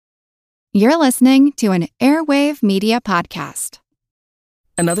You're listening to an Airwave Media Podcast.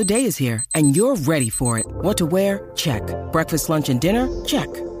 Another day is here, and you're ready for it. What to wear? Check. Breakfast, lunch, and dinner? Check.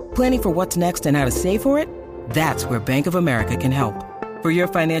 Planning for what's next and how to save for it? That's where Bank of America can help. For your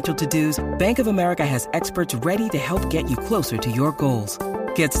financial to-dos, Bank of America has experts ready to help get you closer to your goals.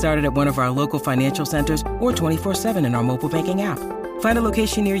 Get started at one of our local financial centers or 24/7 in our mobile banking app. Find a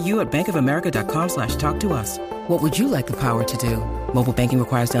location near you at bankofamerica.com/talktous. What would you like the power to do? Mobile banking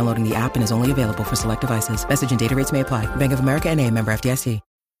requires downloading the app and is only available for select devices. Message and data rates may apply. Bank of America N.A., member FDIC.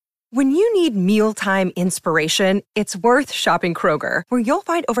 When you need mealtime inspiration, it's worth shopping Kroger, where you'll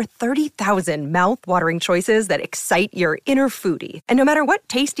find over 30,000 mouth-watering choices that excite your inner foodie. And no matter what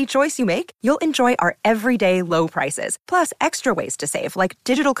tasty choice you make, you'll enjoy our everyday low prices, plus extra ways to save, like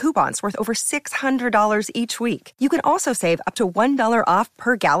digital coupons worth over $600 each week. You can also save up to $1 off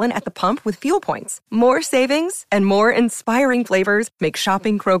per gallon at the pump with fuel points. More savings and more inspiring flavors make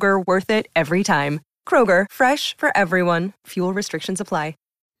shopping Kroger worth it every time. Kroger, fresh for everyone. Fuel restrictions apply.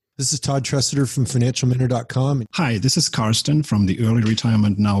 This is Todd Tressiter from FinancialMentor.com. Hi, this is Karsten from the Early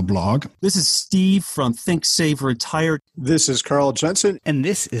Retirement Now blog. This is Steve from Think Save Retire. This is Carl Jensen. And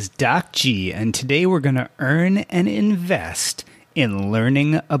this is Doc G. And today we're going to earn and invest in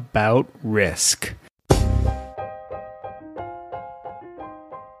learning about risk.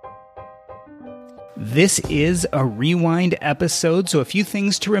 This is a rewind episode, so a few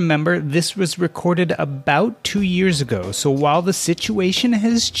things to remember. This was recorded about 2 years ago, so while the situation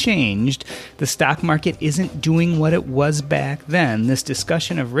has changed, the stock market isn't doing what it was back then. This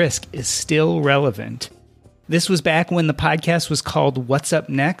discussion of risk is still relevant. This was back when the podcast was called What's Up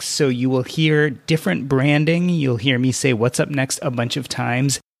Next, so you will hear different branding. You'll hear me say What's Up Next a bunch of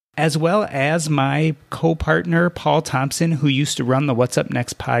times, as well as my co-partner, Paul Thompson, who used to run the What's Up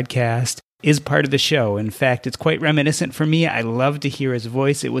Next podcast, is part of the show. In fact, it's quite reminiscent for me. I love to hear his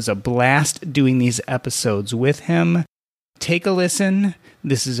voice. It was a blast doing these episodes with him. Take a listen.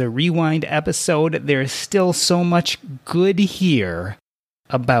 This is a rewind episode. There's still so much good here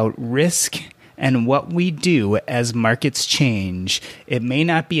about risk and what we do as markets change. It may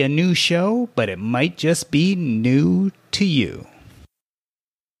not be a new show, but it might just be new to you.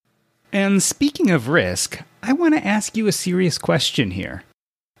 And speaking of risk, I want to ask you a serious question here.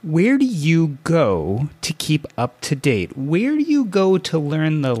 Where do you go to keep up to date? Where do you go to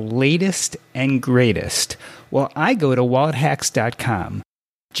learn the latest and greatest? Well, I go to WalletHacks.com.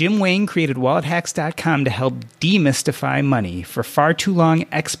 Jim Wayne created WalletHacks.com to help demystify money. For far too long,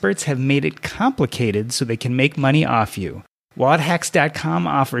 experts have made it complicated so they can make money off you. WalletHacks.com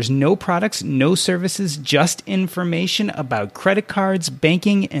offers no products, no services, just information about credit cards,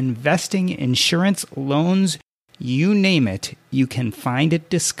 banking, investing, insurance, loans. You name it, you can find it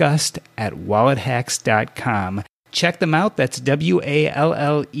discussed at WalletHacks.com. Check them out. That's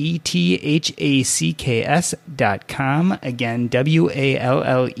WalletHacks.com. Again,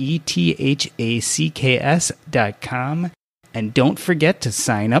 WalletHacks.com. And don't forget to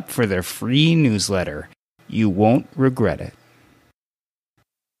sign up for their free newsletter. You won't regret it.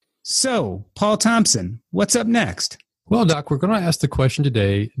 So, Paul Thompson, what's up next? Well, Doc, we're going to ask the question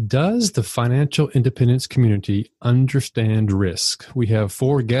today, does the financial independence community understand risk? We have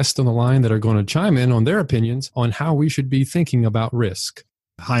 4 guests on the line that are going to chime in on their opinions on how we should be thinking about risk.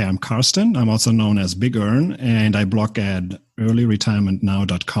 Hi, I'm Karsten. I'm also known as Big Earn, and I blog at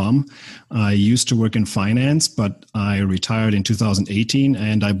earlyretirementnow.com. I used to work in finance, but I retired in 2018,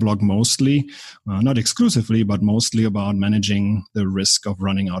 and I blog mostly, not exclusively, but mostly about managing the risk of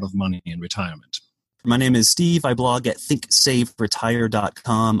running out of money in retirement. My name is Steve. I blog at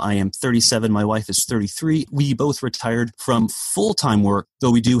thinksaveretire.com. I am 37. My wife is 33. We both retired from full-time work, though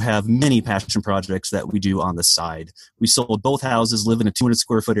we do have many passion projects that we do on the side. We sold both houses, live in a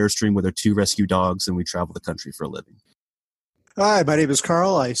 200-square-foot Airstream with our 2 rescue dogs, and we travel the country for a living. Hi, my name is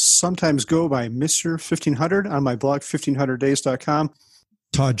Carl. I sometimes go by Mr. 1500 on my blog, 1500days.com.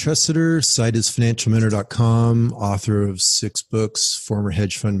 Todd Tressiter, site is financialmentor.com, author of 6 books, former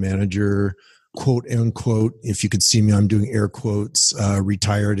hedge fund manager, quote unquote, if you could see me, I'm doing air quotes,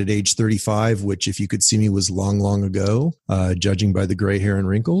 retired at age 35, which if you could see me was long, long ago, judging by the gray hair and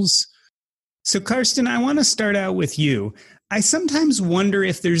wrinkles. So Karsten, I want to start out with you. I sometimes wonder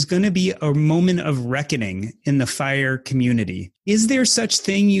if there's going to be a moment of reckoning in the FIRE community. Is there such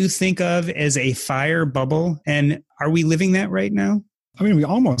thing you think of as a FIRE bubble? And are we living that right now? I mean, we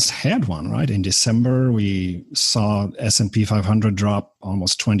almost had one, right? In December, we saw S&P 500 drop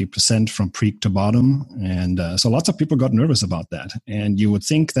almost 20% from peak to bottom. And so lots of people got nervous about that. And you would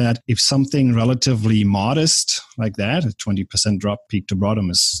think that if something relatively modest like that, a 20% drop peak to bottom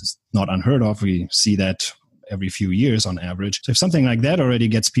is not unheard of. We see that every few years on average. So if something like that already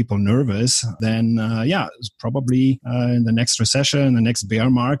gets people nervous, then it's probably in the next recession, the next bear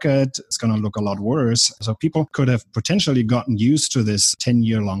market, it's going to look a lot worse. So people could have potentially gotten used to this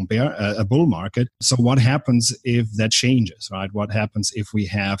 10-year-long bull market. So what happens if that changes, right? What happens if we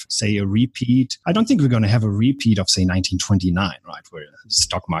have, say, a repeat? I don't think we're going to have a repeat of, say, 1929, right, where the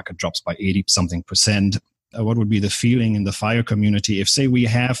stock market drops by 80-something%. What would be the feeling in the FIRE community if, say, we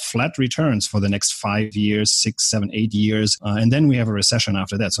have flat returns for the next 5 years, 6, 7, 8 years, and then we have a recession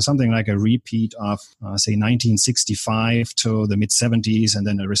after that? So something like a repeat of, say, 1965 to the mid-70s, and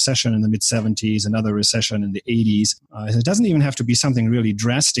then a recession in the mid-70s, another recession in the 80s. It doesn't even have to be something really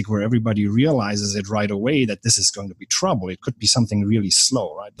drastic where everybody realizes it right away that this is going to be trouble. It could be something really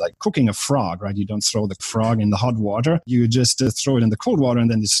slow, right? Like cooking a frog, right? You don't throw the frog in the hot water. You just throw it in the cold water,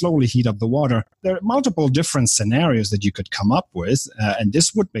 and then you slowly heat up the water. There are multiple different scenarios that you could come up with, and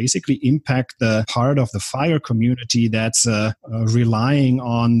this would basically impact the part of the FIRE community that's relying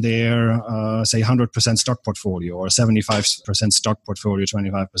on their, say, 100% stock portfolio or 75% stock portfolio,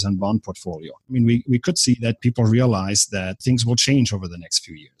 25% bond portfolio. I mean, we could see that people realize that things will change over the next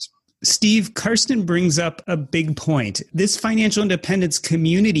few years. Steve, Karsten brings up a big point. This financial independence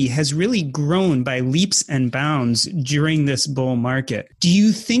community has really grown by leaps and bounds during this bull market. Do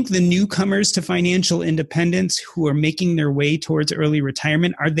you think the newcomers to financial independence who are making their way towards early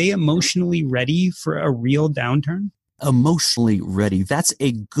retirement, are they emotionally ready for a real downturn? Emotionally ready? That's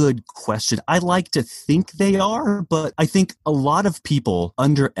a good question. I like to think they are, but I think a lot of people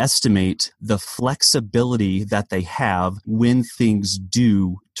underestimate the flexibility that they have when things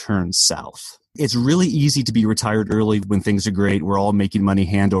do turn south. It's really easy to be retired early when things are great. We're all making money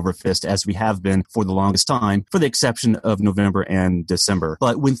hand over fist, as we have been for the longest time, for the exception of November and December.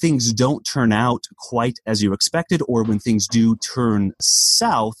 But when things don't turn out quite as you expected, or when things do turn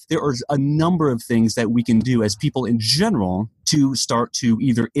south, there are a number of things that we can do as people in general to start to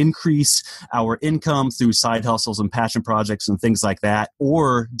either increase our income through side hustles and passion projects and things like that,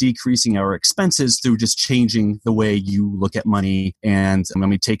 or decreasing our expenses through just changing the way you look at money. And let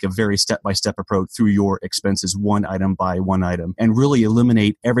me take a very step-by-step approach through your expenses, one item by one item, and really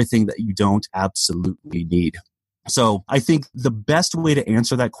eliminate everything that you don't absolutely need. So I think the best way to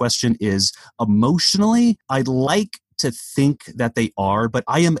answer that question is emotionally, I'd like to think that they are, but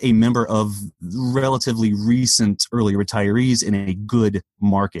I am a member of relatively recent early retirees in a good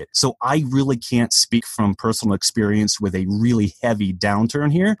market. So I really can't speak from personal experience with a really heavy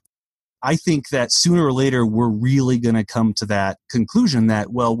downturn here. I think that sooner or later, we're really going to come to that conclusion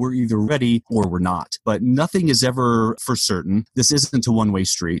that, well, we're either ready or we're not. But nothing is ever for certain. This isn't a one-way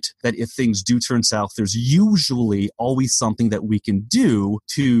street. That if things do turn south, there's usually always something that we can do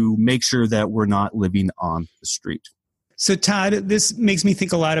to make sure that we're not living on the street. So Todd, this makes me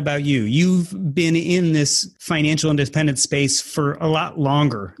think a lot about you. You've been in this financial independence space for a lot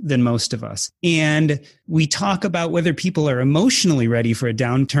longer than most of us. And we talk about whether people are emotionally ready for a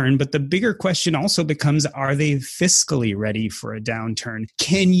downturn, but the bigger question also becomes, are they fiscally ready for a downturn?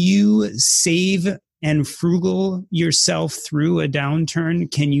 Can you save and frugal yourself through a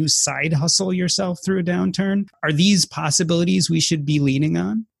downturn? Can you side hustle yourself through a downturn? Are these possibilities we should be leaning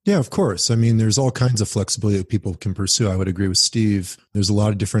on? Yeah, of course. I mean, there's all kinds of flexibility that people can pursue. I would agree with Steve. There's a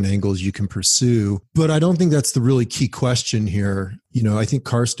lot of different angles you can pursue, but I don't think that's the really key question here. You know, I think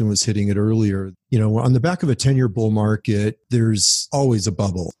Karsten was hitting it earlier. You know, on the back of a 10-year bull market, there's always a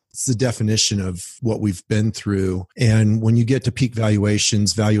bubble. It's the definition of what we've been through. And when you get to peak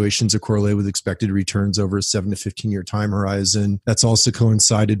valuations are correlated with expected returns over a 7 to 15-year time horizon. That's also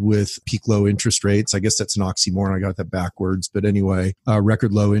coincided with peak low interest rates. I guess that's an oxymoron. I got that backwards. But anyway,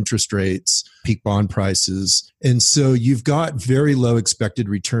 record low interest rates, peak bond prices. And so you've got very low expected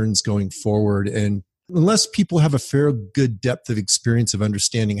returns going forward. And unless people have a fair good depth of experience of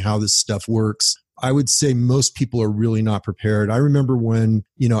understanding how this stuff works, I would say most people are really not prepared. I remember when,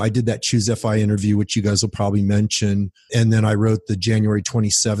 I did that Choose FI interview, which you guys will probably mention. And then I wrote the January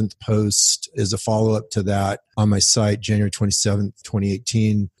 27th post as a follow-up to that on my site, January 27th,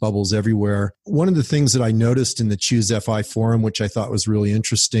 2018, bubbles everywhere. One of the things that I noticed in the Choose FI forum, which I thought was really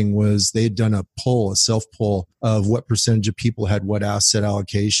interesting, was they had done a self-poll of what percentage of people had what asset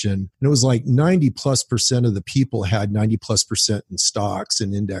allocation. And it was like 90+% of the people had 90+% in stocks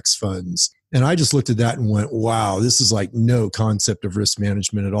and index funds. And I just looked at that and went, wow, this is like no concept of risk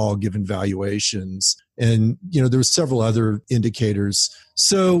management at all, given valuations. And, there were several other indicators.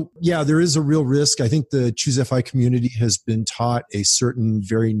 So, yeah, there is a real risk. I think the Choose FI community has been taught a certain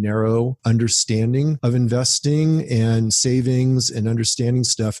very narrow understanding of investing and savings and understanding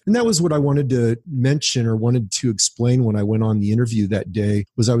stuff. And that was what I wanted to mention or wanted to explain when I went on the interview that day,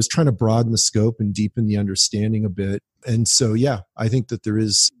 was I was trying to broaden the scope and deepen the understanding a bit. And so, yeah, I think that there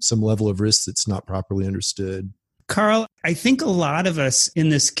is some level of risk that's not properly understood. Carl, I think a lot of us in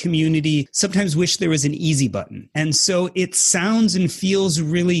this community sometimes wish there was an easy button. And so it sounds and feels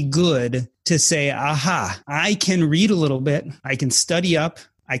really good to say, aha, I can read a little bit, I can study up,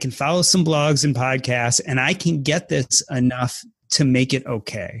 I can follow some blogs and podcasts, and I can get this enough to make it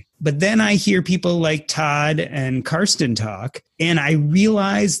okay. But then I hear people like Todd and Karsten talk, and I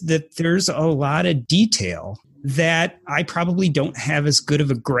realize that there's a lot of detail that I probably don't have as good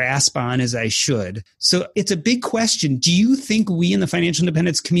of a grasp on as I should. So it's a big question. Do you think we in the financial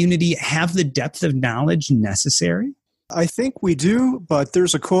independence community have the depth of knowledge necessary? I think we do, but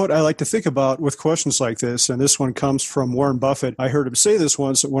there's a quote I like to think about with questions like this, and this one comes from Warren Buffett. I heard him say this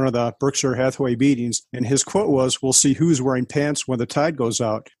once at one of the Berkshire Hathaway meetings, and his quote was, "We'll see who's wearing pants when the tide goes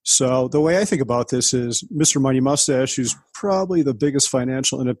out." So the way I think about this is Mr. Money Mustache, who's probably the biggest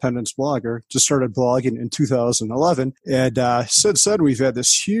financial independence blogger, just started blogging in 2011, and since then we've had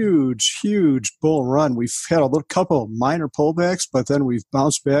this huge bull run. We've had a couple minor pullbacks, but then we've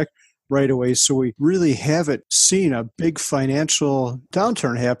bounced back right away. So we really haven't seen a big financial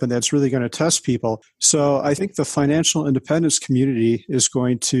downturn happen that's really going to test people. So I think the financial independence community is they're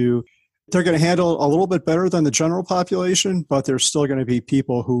going to handle a little bit better than the general population, but there's still going to be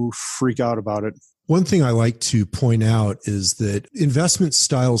people who freak out about it. One thing I like to point out is that investment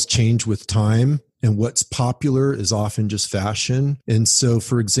styles change with time. And what's popular is often just fashion. And so,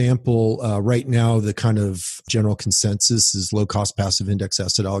 for example, right now, the kind of general consensus is low-cost passive index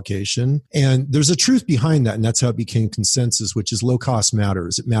asset allocation. And there's a truth behind that, and that's how it became consensus, which is low cost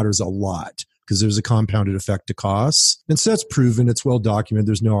matters. It matters a lot because there's a compounded effect to costs. And so that's proven. It's well documented.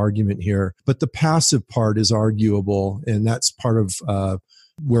 There's no argument here. But the passive part is arguable, and that's part of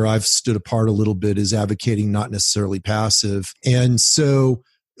where I've stood apart a little bit, is advocating not necessarily passive. And so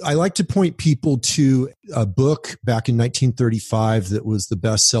I like to point people to a book back in 1935 that was the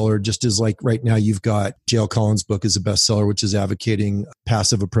bestseller, just as like right now you've got J.L. Collins' book is a bestseller, which is advocating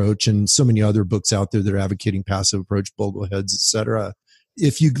passive approach, and so many other books out there that are advocating passive approach, Bogleheads, et cetera.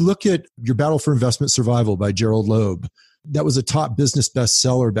 If you look at Your Battle for Investment Survival by Gerald Loeb, that was a top business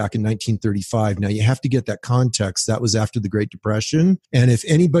bestseller back in 1935. Now, you have to get that context. That was after the Great Depression. And if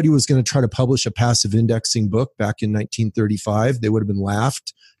anybody was going to try to publish a passive indexing book back in 1935, they would have been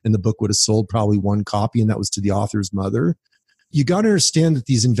laughed, and the book would have sold probably one copy, and that was to the author's mother. You got to understand that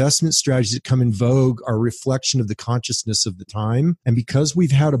these investment strategies that come in vogue are a reflection of the consciousness of the time. And because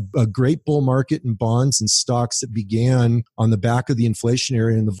we've had a great bull market in bonds and stocks that began on the back of the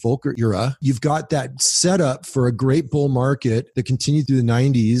inflationary and the Volcker era, you've got that setup for a great bull market that continued through the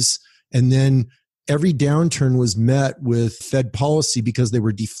 90s. And then every downturn was met with Fed policy because they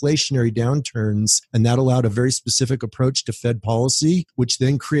were deflationary downturns, and that allowed a very specific approach to Fed policy, which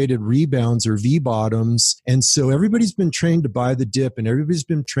then created rebounds or V-bottoms. And so everybody's been trained to buy the dip, and everybody's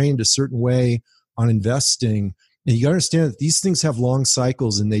been trained a certain way on investing. And you got to understand that these things have long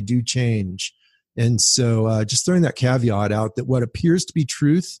cycles and they do change. And so just throwing that caveat out that what appears to be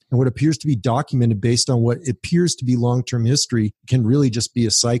truth and what appears to be documented based on what appears to be long-term history can really just be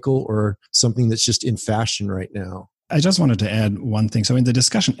a cycle or something that's just in fashion right now. I just wanted to add one thing. So in the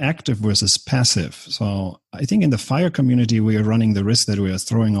discussion, active versus passive. So I think in the FIRE community, we are running the risk that we are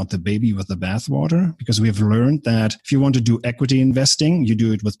throwing out the baby with the bathwater, because we have learned that if you want to do equity investing, you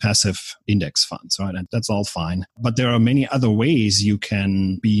do it with passive index funds, right? And that's all fine. But there are many other ways you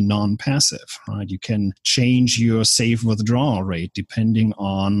can be non-passive, right? You can change your safe withdrawal rate depending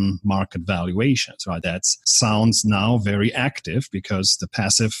on market valuations, right? That sounds now very active because the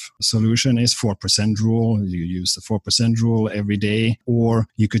passive solution is 4% rule. You use the 4% rule every day, or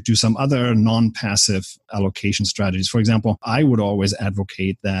you could do some other non-passive allocation strategies. For example, I would always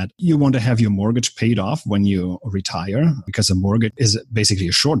advocate that you want to have your mortgage paid off when you retire, because a mortgage is basically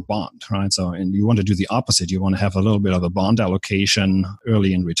a short bond, right? So, and you want to do the opposite. You want to have a little bit of a bond allocation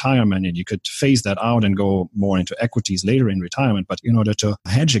early in retirement, and you could phase that out and go more into equities later in retirement. But in order to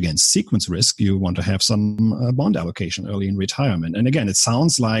hedge against sequence risk, you want to have some bond allocation early in retirement. And again, it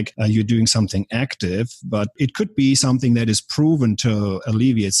sounds like you're doing something active, but it could be something that is proven to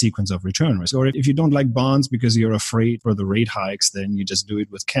alleviate sequence of return risk. Or if you don't like bonds because you're afraid for the rate hikes, then you just do it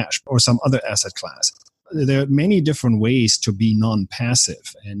with cash or some other asset class. there are many different ways to be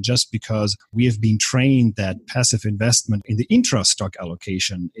non-passive. And just because we have been trained that passive investment in the intra-stock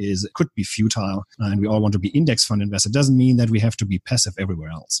allocation could be futile, and we all want to be index fund investors, doesn't mean that we have to be passive everywhere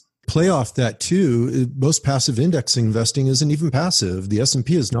else. Play off that too. Most passive index investing isn't even passive. The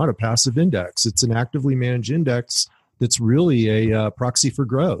S&P is not a passive index. It's an actively managed index that's really a proxy for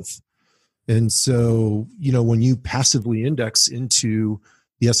growth. And so, when you passively index into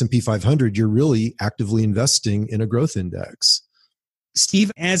the S&P 500, you're really actively investing in a growth index.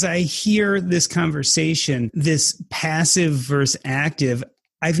 Steve, as I hear this conversation, this passive versus active,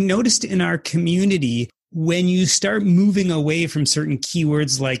 I've noticed in our community, when you start moving away from certain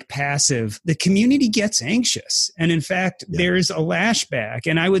keywords like passive, the community gets anxious. And in fact, there's a lashback.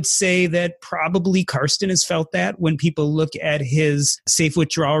 And I would say that probably Karsten has felt that when people look at his safe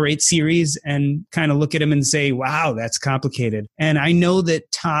withdrawal rate series and kind of look at him and say, wow, that's complicated. And I know that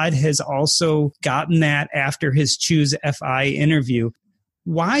Todd has also gotten that after his Choose FI interview.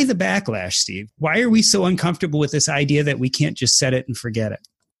 Why the backlash, Steve? Why are we so uncomfortable with this idea that we can't just set it and forget it?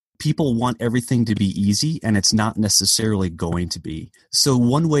 People want everything to be easy, and it's not necessarily going to be. So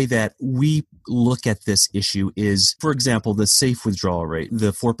one way that we look at this issue is, for example, the safe withdrawal rate,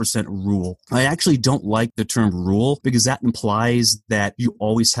 the 4% rule. I actually don't like the term rule because that implies that you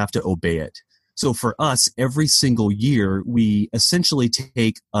always have to obey it. So for us, every single year, we essentially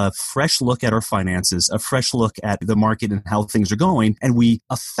take a fresh look at our finances, a fresh look at the market and how things are going, and we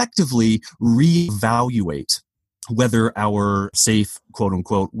effectively reevaluate whether our safe, quote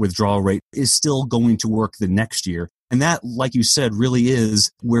unquote, withdrawal rate is still going to work the next year. And that, like you said, really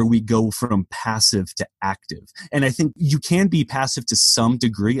is where we go from passive to active. And I think you can be passive to some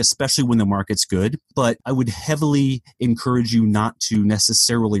degree, especially when the market's good. But I would heavily encourage you not to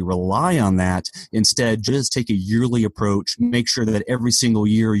necessarily rely on that. Instead, just take a yearly approach. Make sure that every single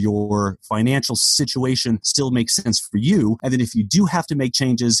year your financial situation still makes sense for you. And then if you do have to make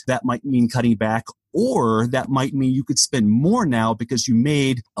changes, that might mean cutting back, or that might mean you could spend more now because you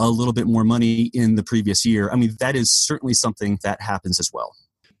made a little bit more money in the previous year. I mean, that is certainly something that happens as well.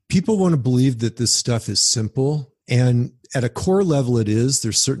 People want to believe that this stuff is simple. And at a core level, it is.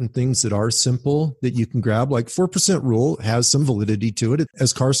 There's certain things that are simple that you can grab. Like 4% rule has some validity to it.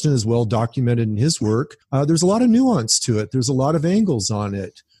 As Karsten has well documented in his work, there's a lot of nuance to it. There's a lot of angles on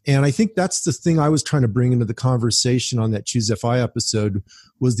it. And I think that's the thing I was trying to bring into the conversation on that Choose FI episode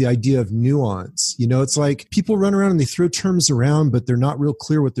was the idea of nuance. It's like people run around and they throw terms around, but they're not real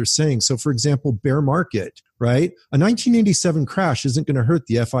clear what they're saying. So for example, bear market, right? A 1987 crash isn't going to hurt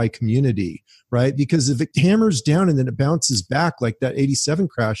the FI community, right? Because if it hammers down and then it bounces back like that 87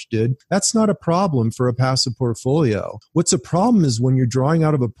 crash did, that's not a problem for a passive portfolio. What's a problem is when you're drawing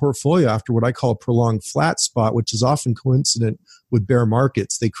out of a portfolio after what I call a prolonged flat spot, which is often coincident with bear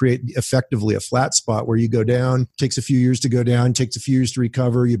markets. They create effectively a flat spot where you go down, takes a few years to go down, takes a few years to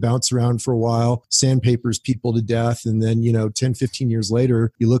recover, you bounce around for a while, sandpapers people to death, and then 10, 15 years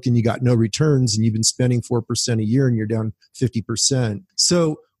later, you look and you got no returns and you've been spending 4% a year and you're down 50%.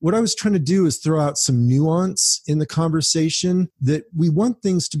 So what I was trying to do is throw out some nuance in the conversation, that we want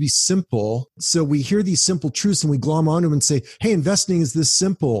things to be simple. So we hear these simple truths and we glom onto them and say, hey, investing is this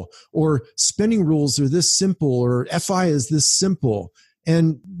simple, or spending rules are this simple, or FI is this simple.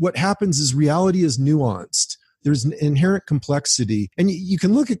 And what happens is reality is nuanced. There's an inherent complexity. And you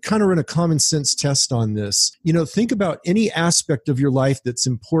can look at kind of run a common sense test on this. Think about any aspect of your life that's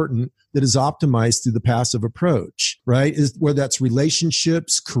important that is optimized through the passive approach, right? Whether that's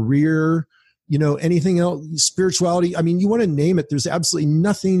relationships, career, anything else, spirituality. I mean, you want to name it. There's absolutely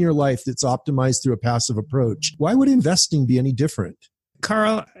nothing in your life that's optimized through a passive approach. Why would investing be any different?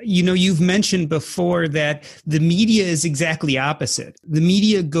 Carl, you've mentioned before that the media is exactly opposite. The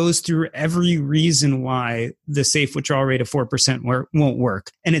media goes through every reason why the safe withdrawal rate of 4% won't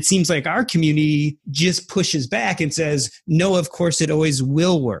work. And it seems like our community just pushes back and says, no, of course it always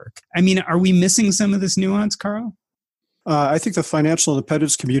will work. I mean, are we missing some of this nuance, Carl? I think the financial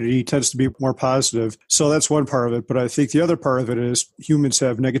independence community tends to be more positive. So that's one part of it. But I think the other part of it is humans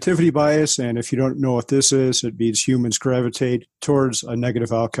have negativity bias. And if you don't know what this is, it means humans gravitate towards a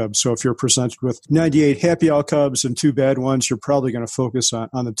negative outcome. So if you're presented with 98 happy outcomes and 2 bad ones, you're probably going to focus on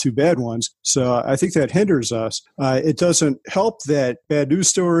the 2 bad ones. So I think that hinders us. It doesn't help that bad news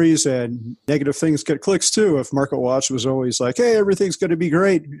stories and negative things get clicks too. If MarketWatch was always like, hey, everything's going to be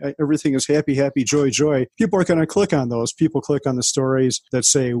great, everything is happy, happy, joy, joy, people are going to click on those. People click on the stories that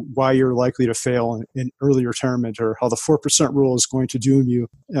say why you're likely to fail in early retirement or how the 4% rule is going to doom you.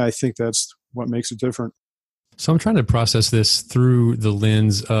 And I think that's what makes it different. So I'm trying to process this through the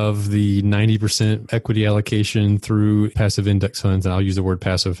lens of the 90% equity allocation through passive index funds. And I'll use the word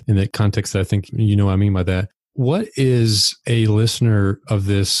passive in the context that I think you know what I mean by that. What is a listener of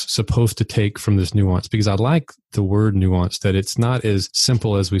this supposed to take from this nuance? Because I like the word nuance, that it's not as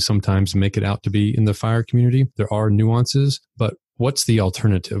simple as we sometimes make it out to be in the FIRE community. There are nuances, but what's the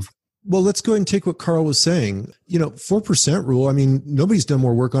alternative? Well, let's go ahead and take what Carl was saying. 4% rule, I mean, nobody's done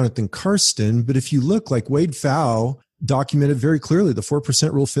more work on it than Karsten, but if you look, like Wade Pfau documented very clearly, the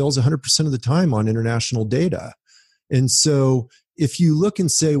 4% rule fails 100% of the time on international data. And so if you look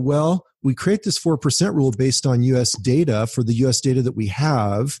and say, well, we create this 4% rule based on U.S. data for the U.S. data that we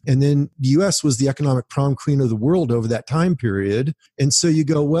have. And then the U.S. was the economic prom queen of the world over that time period. And so you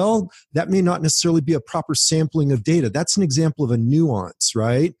go, well, that may not necessarily be a proper sampling of data. That's an example of a nuance,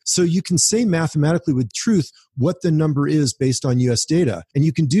 right? So you can say mathematically with truth what the number is based on U.S. data. And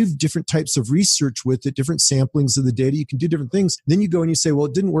you can do different types of research with it, different samplings of the data. You can do different things. Then you go and you say, well,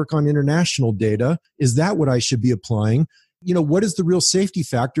 it didn't work on international data. Is that what I should be applying? What is the real safety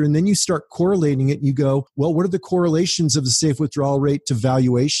factor? And then you start correlating it and you go, well, what are the correlations of the safe withdrawal rate to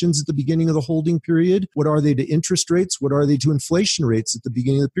valuations at the beginning of the holding period? What are they to interest rates? What are they to inflation rates at the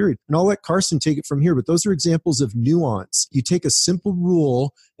beginning of the period? And I'll let Karsten take it from here, but those are examples of nuance. You take a simple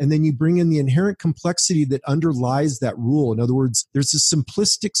rule and then you bring in the inherent complexity that underlies that rule. In other words, there's a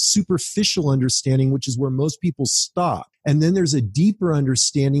simplistic, superficial understanding, which is where most people stop. And then there's a deeper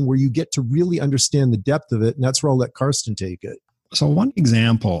understanding where you get to really understand the depth of it. And that's where I'll let Karsten take it. So one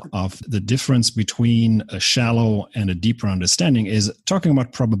example of the difference between a shallow and a deeper understanding is talking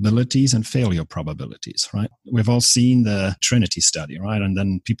about probabilities and failure probabilities, right? We've all seen the Trinity study, right? And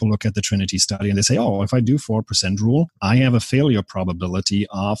then people look at the Trinity study and they say, oh, if I do 4% rule, I have a failure probability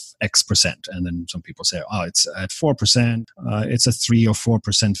of X%. And then some people say, oh, it's at 4%, it's a 3 or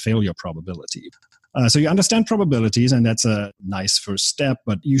 4% failure probability. So you understand probabilities, and that's a nice first step,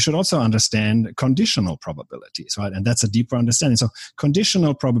 but you should also understand conditional probabilities, right? And that's a deeper understanding. So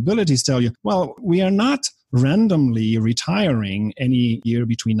conditional probabilities tell you, well, we are not randomly retiring any year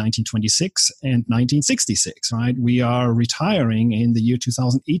between 1926 and 1966, right? We are retiring in the year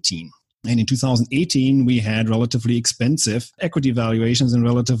 2018. And in 2018, we had relatively expensive equity valuations and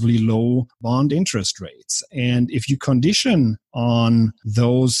relatively low bond interest rates. And if you condition on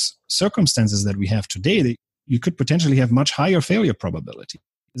those circumstances that we have today, you could potentially have much higher failure probability.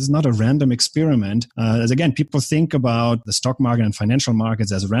 This is not a random experiment. As again, people think about the stock market and financial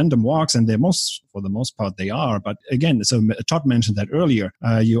markets as random walks, and for the most part, they are. But again, so Todd mentioned that earlier.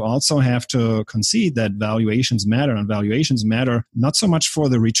 You also have to concede that valuations matter, and valuations matter not so much for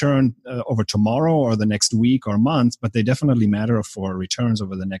the return over tomorrow or the next week or month, but they definitely matter for returns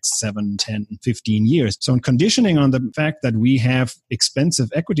over the next 7, 10, 15 years. So in conditioning on the fact that we have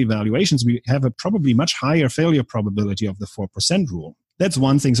expensive equity valuations, we have a probably much higher failure probability of the 4% rule. That's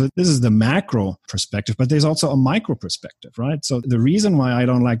one thing. So this is the macro perspective, but there's also a micro perspective, right? So the reason why I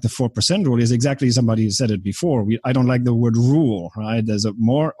don't like the 4% rule is exactly somebody said it before. I don't like the word rule, right? There's a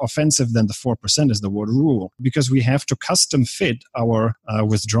more offensive than the 4% is the word rule, because we have to custom fit our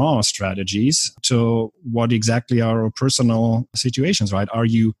withdrawal strategies to what exactly are our personal situations, right? Are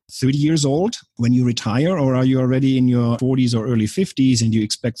you 30 years old when you retire, or are you already in your 40s or early 50s and you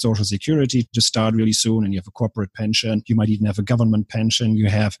expect Social Security to start really soon and you have a corporate pension? You might even have a government pension. You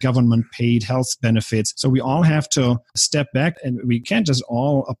have government paid health benefits. So we all have to step back, and we can't just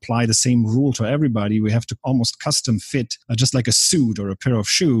all apply the same rule to everybody. We have to almost custom fit, just like a suit or a pair of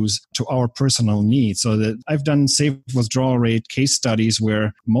shoes, to our personal needs. So that I've done safe withdrawal rate case studies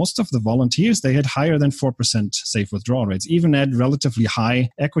where most of the volunteers, they had higher than 4% safe withdrawal rates, even at relatively high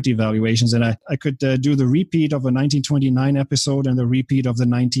equity valuations. And I could do the repeat of a 1929 episode and the repeat of the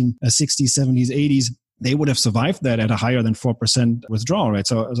 1960s, 70s, 80s. They would have survived that at a higher than 4% withdrawal rate.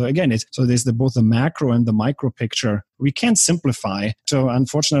 So again, there's both the macro and the micro picture. We can't simplify. So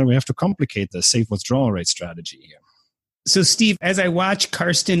unfortunately, we have to complicate the safe withdrawal rate strategy here. So, Steve, as I watch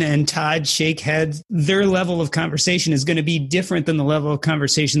Karsten and Todd shake heads, their level of conversation is going to be different than the level of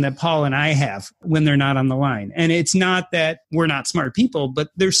conversation that Paul and I have when they're not on the line. And it's not that we're not smart people, but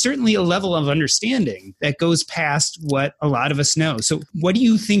there's certainly a level of understanding that goes past what a lot of us know. So what do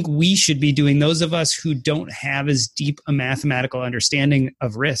you think we should be doing, those of us who don't have as deep a mathematical understanding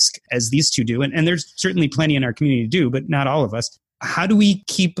of risk as these two do? And there's certainly plenty in our community to do, but not all of us. How do we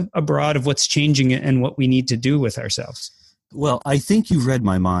keep abroad of what's changing and what we need to do with ourselves? Well, I think you read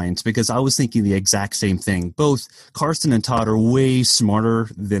my mind because I was thinking the exact same thing. Both Karsten and Todd are way smarter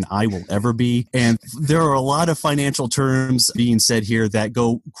than I will ever be. And there are a lot of financial terms being said here that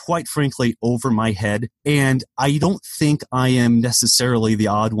go, quite frankly, over my head. And I don't think I am necessarily the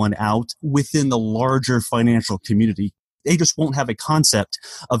odd one out within the larger financial community. They just won't have a concept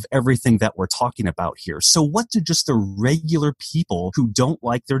of everything that we're talking about here. So what do just the regular people who don't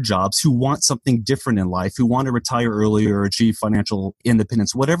like their jobs, who want something different in life, who want to retire early or achieve financial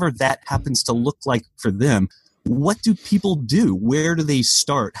independence, whatever that happens to look like for them, what do people do? Where do they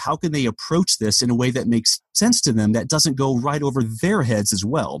start? How can they approach this in a way that makes sense to them, that doesn't go right over their heads as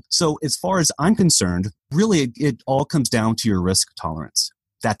well? So as far as I'm concerned, really it all comes down to your risk tolerance.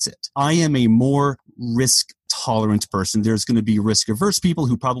 That's it. I am a more risk tolerant person. There's going to be risk averse people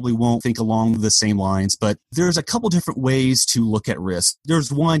who probably won't think along the same lines, but there's a couple different ways to look at risk.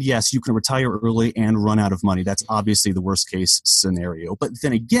 There's one, yes, you can retire early and run out of money. That's obviously the worst case scenario. But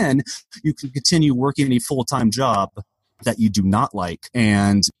then again, you can continue working a full-time job that you do not like.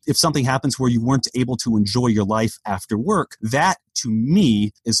 And if something happens where you weren't able to enjoy your life after work, that to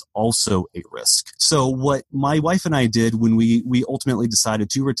me is also a risk. So what my wife and I did when we ultimately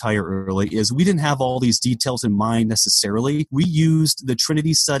decided to retire early is we didn't have all these details in mind necessarily. We used the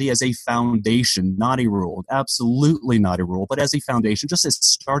Trinity study as a foundation, not a rule, absolutely not a rule, but as a foundation, just as a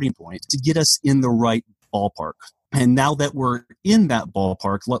starting point to get us in the right ballpark. And now that we're in that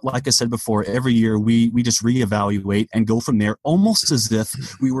ballpark, like I said before, every year we just reevaluate and go from there, almost as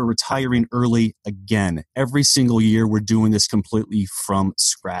if we were retiring early again. Every single year we're doing this completely from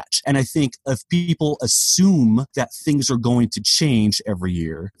scratch. And I think if people assume that things are going to change every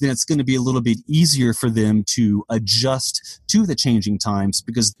year, then it's going to be a little bit easier for them to adjust to the changing times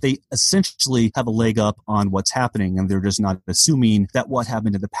because they essentially have a leg up on what's happening, and they're just not assuming that what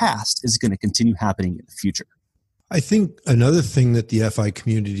happened in the past is going to continue happening in the future. I think another thing that the FI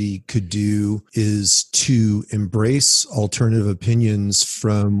community could do is to embrace alternative opinions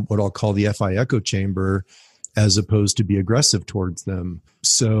from what I'll call the FI echo chamber, as opposed to be aggressive towards them.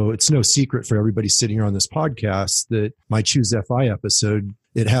 So it's no secret for everybody sitting here on this podcast that my Choose FI episode,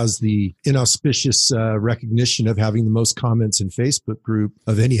 it has the inauspicious recognition of having the most comments in Facebook group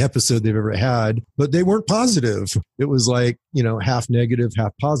of any episode they've ever had, but they weren't positive. It was like, half negative,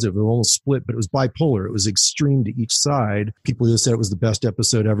 half positive. It almost split, but it was bipolar. It was extreme to each side. People either said it was the best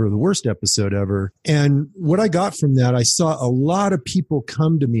episode ever, or the worst episode ever. And what I got from that, I saw a lot of people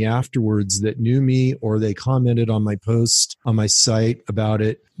come to me afterwards that knew me, or they commented on my post on my site about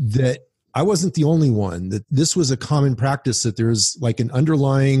it, that I wasn't the only one, that this was a common practice, that there's like an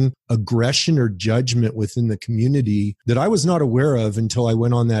underlying aggression or judgment within the community that I was not aware of until I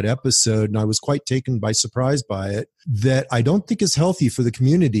went on that episode. And I was quite taken by surprise by it, that I don't think is healthy for the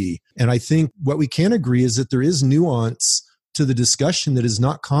community. And I think what we can agree is that there is nuance to the discussion that is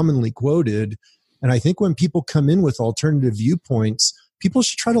not commonly quoted. And I think when people come in with alternative viewpoints, people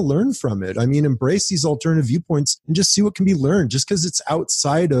should try to learn from it. I mean, embrace these alternative viewpoints and just see what can be learned. Just because it's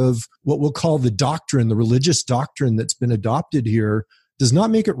outside of what we'll call the doctrine, the religious doctrine that's been adopted here, does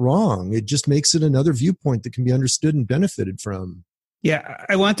not make it wrong. It just makes it another viewpoint that can be understood and benefited from. Yeah,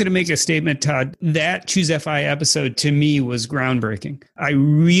 I wanted to make a statement, Todd. That Choose FI episode to me was groundbreaking. I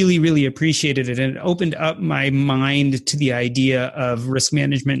really, really appreciated it. And it opened up my mind to the idea of risk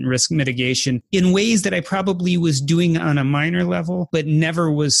management and risk mitigation in ways that I probably was doing on a minor level, but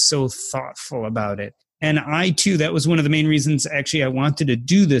never was so thoughtful about it. And I too, that was one of the main reasons actually I wanted to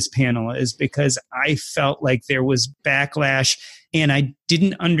do this panel, is because I felt like there was backlash and I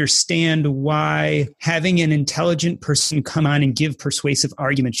didn't understand why having an intelligent person come on and give persuasive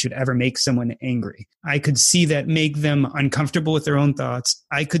arguments should ever make someone angry. I could see that make them uncomfortable with their own thoughts.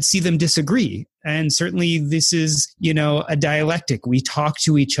 I could see them disagree. And certainly this is, a dialectic. We talk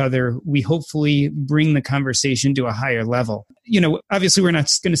to each other. We hopefully bring the conversation to a higher level. Obviously we're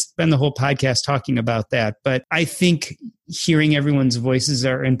not going to spend the whole podcast talking about that, but I think hearing everyone's voices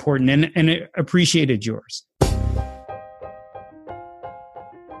are important, and I appreciated yours.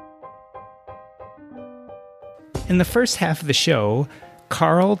 In the first half of the show,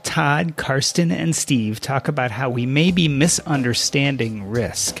 Carl, Todd, Karsten, and Steve talk about how we may be misunderstanding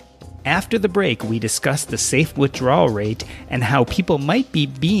risk. After the break, we discuss the safe withdrawal rate and how people might be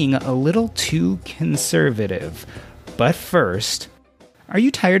being a little too conservative. But first, are you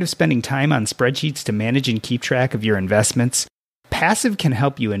tired of spending time on spreadsheets to manage and keep track of your investments? Passive can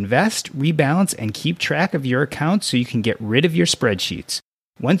help you invest, rebalance, and keep track of your accounts so you can get rid of your spreadsheets.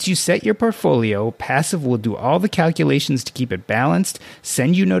 Once you set your portfolio, Passive will do all the calculations to keep it balanced,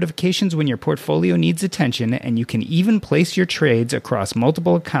 send you notifications when your portfolio needs attention, and you can even place your trades across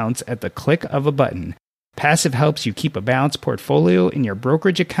multiple accounts at the click of a button. Passive helps you keep a balanced portfolio in your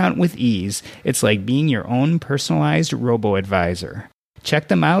brokerage account with ease. It's like being your own personalized robo-advisor. Check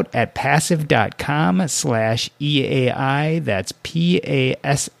them out at passive.com/EAI. That's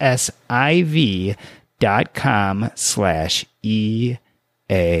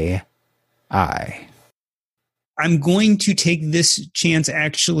PASSIV.com/EAI. I'm going to take this chance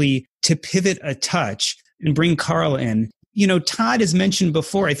actually to pivot a touch and bring Carl in. You know, Todd has mentioned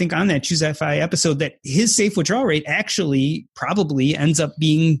before, I think on that Choose FI episode, that his safe withdrawal rate actually probably ends up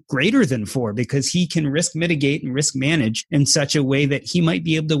being greater than 4 because he can risk mitigate and risk manage in such a way that he might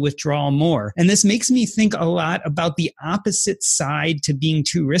be able to withdraw more. And this makes me think a lot about the opposite side to being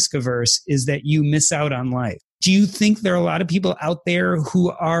too risk averse, is that you miss out on life. Do you think there are a lot of people out there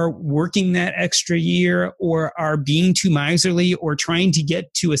who are working that extra year or are being too miserly or trying to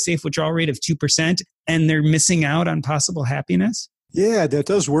get to a safe withdrawal rate of 2% and they're missing out on possible happiness? Yeah, that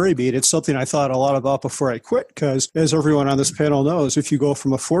does worry me. It's something I thought a lot about before I quit because, as everyone on this panel knows, if you go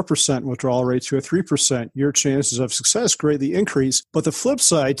from a 4% withdrawal rate to a 3%, your chances of success greatly increase. But the flip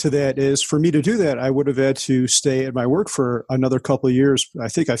side to that is, for me to do that, I would have had to stay at my work for another couple of years. I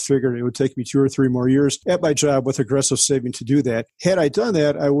think I figured it would take me 2 or 3 more years at my job with aggressive saving to do that. Had I done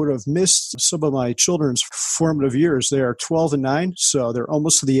that, I would have missed some of my children's formative years. They are 12 and 9, so they're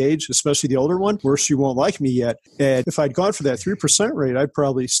almost to the age, especially the older one, where she won't like me yet. And if I'd gone for that 3% rate, I'd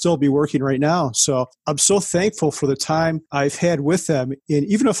probably still be working right now. So I'm so thankful for the time I've had with them. And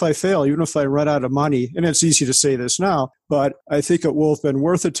even if I fail, even if I run out of money, and it's easy to say this now, but I think it will have been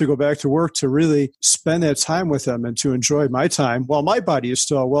worth it to go back to work to really spend that time with them and to enjoy my time while my body is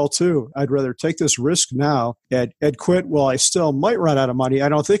still well too. I'd rather take this risk now and quit while I still might run out of money. I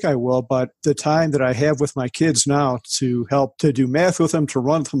don't think I will, but the time that I have with my kids now to help to do math with them, to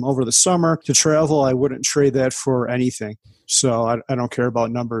run with them over the summer, to travel, I wouldn't trade that for anything. So I don't care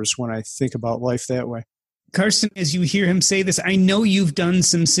about numbers when I think about life that way. Carsten, as you hear him say this, I know you've done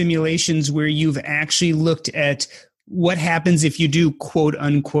some simulations where you've actually looked at what happens if you do quote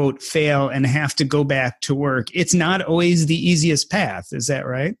unquote fail and have to go back to work. It's not always the easiest path. Is that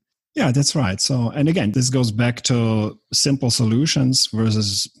right? Yeah, that's right. So, and again, this goes back to simple solutions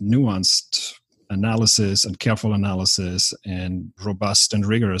versus nuanced analysis and careful analysis and robust and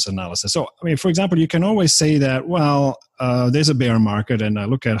rigorous analysis. So, I mean, for example, you can always say that, well, there's a bear market and I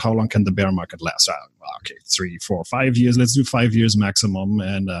look at how long can the bear market last. Okay, 3, 4, 5 years. Let's do 5 years maximum,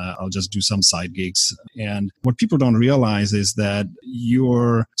 and I'll just do some side gigs. And what people don't realize is that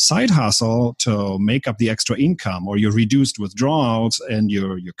your side hustle to make up the extra income, or your reduced withdrawals and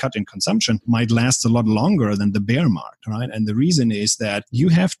your cut in consumption, might last a lot longer than the bear market, right? And the reason is that you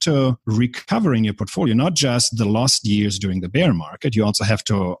have to recover in your portfolio not just the lost years during the bear market. You also have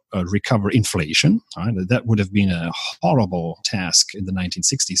to recover inflation. Right? That would have been a horrible task in the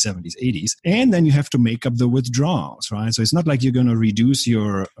 1960s, 70s, 80s. And then you have to make up the withdrawals, right? So it's not like you're going to reduce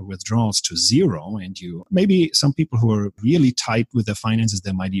your withdrawals to zero. And maybe some people who are really tight with their finances,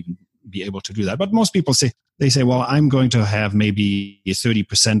 they might even be able to do that. But most people say, well, I'm going to have maybe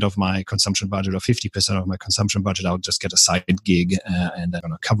 30% of my consumption budget or 50% of my consumption budget. I'll just get a side gig and I'm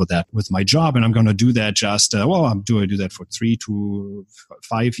going to cover that with my job. And I'm going to do that just, do I do that for 3 to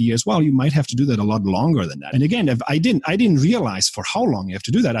 5 years? Well, you might have to do that a lot longer than that. And again, if I didn't realize for how long you have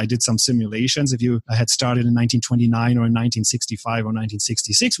to do that. I did some simulations. If you had started in 1929 or in 1965 or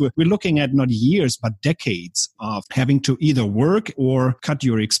 1966, we're looking at not years, but decades of having to either work or cut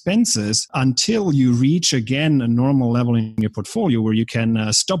your expenses until you reach again a normal level in your portfolio where you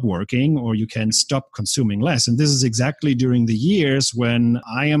can stop working or you can stop consuming less. And this is exactly during the years when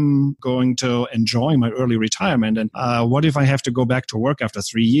I am going to enjoy my early retirement. And what if I have to go back to work after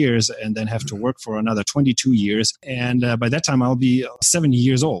 3 years and then have to work for another 22 years? And by that time, I'll be 70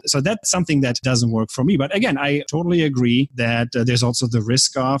 years old. So that's something that doesn't work for me. But again, I totally agree that there's also the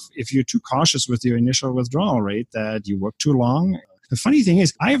risk of, if you're too cautious with your initial withdrawal rate, that you work too long. The funny thing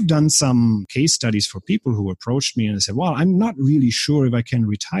is, I've done some case studies for people who approached me and they said, well, I'm not really sure if I can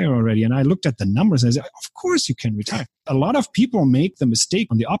retire already. And I looked at the numbers and I said, of course you can retire. A lot of people make the mistake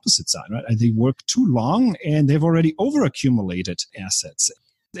on the opposite side, right? They work too long and they've already overaccumulated assets.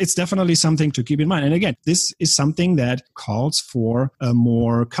 It's definitely something to keep in mind. And again, this is something that calls for a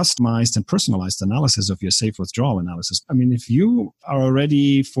more customized and personalized analysis of your safe withdrawal analysis. I mean, if you are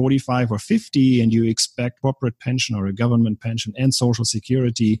already 45 or 50 and you expect corporate pension or a government pension and Social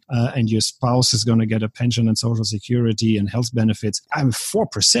Security, and your spouse is going to get a pension and Social Security and health benefits,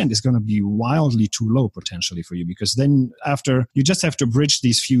 4% is going to be wildly too low potentially for you, because then after you just have to bridge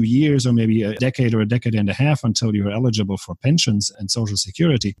these few years or maybe a decade or a decade and a half until you're eligible for pensions and Social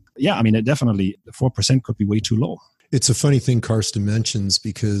Security. Yeah, I mean, definitely 4% could be way too low. It's a funny thing Karsten mentions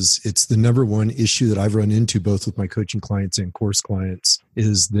because it's the number one issue that I've run into both with my coaching clients and course clients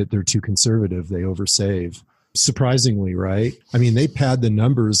is that they're too conservative. They oversave. Surprisingly, right? I mean, they pad the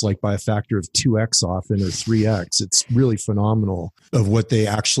numbers like by a factor of 2x often or 3x. It's really phenomenal of what they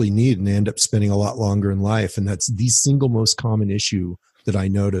actually need, and they end up spending a lot longer in life. And that's the single most common issue that I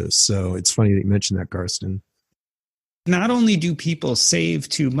notice. So it's funny that you mentioned that, Karsten. Not only do people save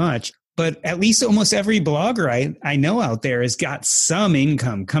too much, but at least almost every blogger I know out there has got some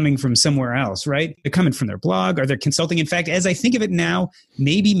income coming from somewhere else, right? They're coming from their blog or they're consulting. In fact, as I think of it now,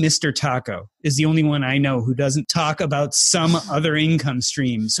 maybe Mr. Taco is the only one I know who doesn't talk about some other income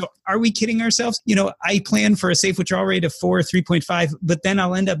stream. So are we kidding ourselves? I plan for a safe withdrawal rate of 4 or 3.5, but then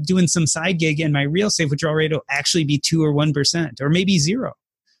I'll end up doing some side gig and my real safe withdrawal rate will actually be 2 or 1% or maybe 0.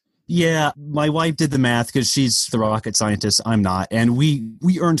 Yeah, my wife did the math because she's the rocket scientist. I'm not. And we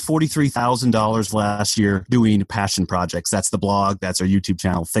earned $43,000 last year doing passion projects. That's the blog. That's our YouTube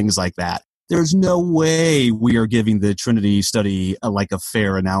channel, things like that. There's no way we are giving the Trinity study a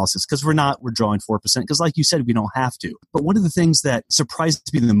fair analysis because we're drawing 4% because like you said, we don't have to. But one of the things that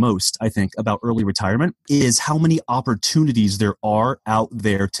surprised me the most, I think, about early retirement is how many opportunities there are out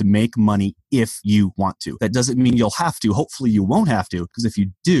there to make money if you want to. That doesn't mean you'll have to. Hopefully you won't have to, because if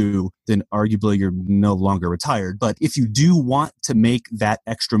you do, then arguably you're no longer retired. But if you do want to make that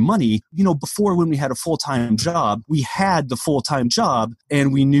extra money, before when we had a full-time job, we had the full-time job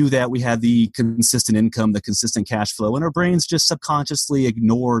and we knew that we had the consistent income, the consistent cash flow, and our brains just subconsciously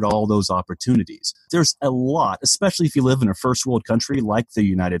ignored all those opportunities. There's a lot, especially if you live in a first world country like the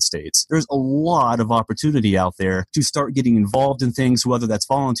United States, there's a lot of opportunity out there to start getting involved in things, whether that's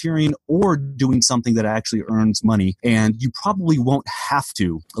volunteering or doing something that actually earns money. And you probably won't have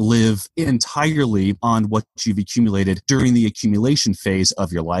to live entirely on what you've accumulated during the accumulation phase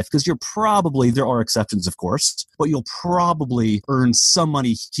of your life, because there are exceptions, of course, but you'll probably earn some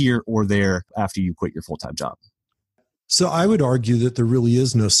money here or there after you quit your full-time job. So I would argue that there really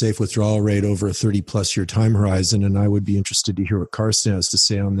is no safe withdrawal rate over a 30-plus year time horizon, and I would be interested to hear what Karsten has to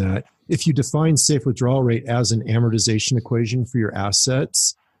say on that. If you define safe withdrawal rate as an amortization equation for your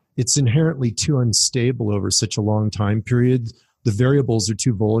assets, it's inherently too unstable over such a long time period. The variables are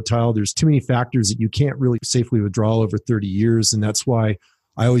too volatile. There's too many factors that you can't really safely withdraw over 30 years, and that's why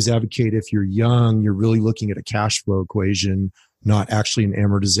I always advocate if you're young, you're really looking at a cash flow equation, not actually an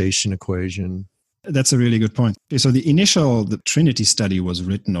amortization equation. That's a really good point. So the Trinity study was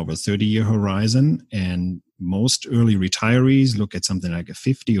written over a 30-year horizon, and most early retirees look at something like a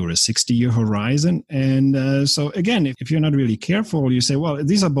 50 or a 60-year horizon. And so again, if you're not really careful, you say, well,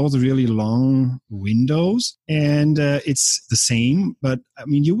 these are both really long windows and it's the same, but I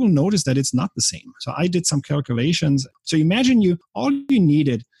mean, you will notice that it's not the same. So I did some calculations. So imagine all you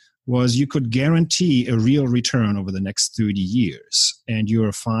needed was you could guarantee a real return over the next 30 years and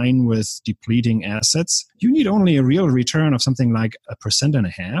you're fine with depleting assets. You need only a real return of something like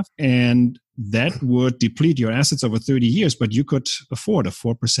 1.5%, and that would deplete your assets over 30 years, but you could afford a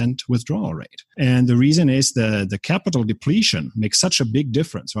 4% withdrawal rate. And the reason is the capital depletion makes such a big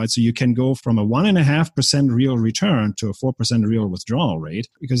difference, right? So you can go from a 1.5% real return to a 4% real withdrawal rate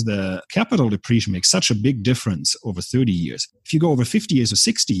because the capital depletion makes such a big difference over 30 years. If you go over 50 years or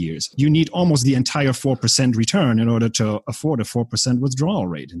 60 years, you need almost the entire 4% return in order to afford a 4% withdrawal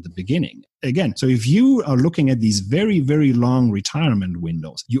rate in the beginning. Again, so if you are looking at these very, very long retirement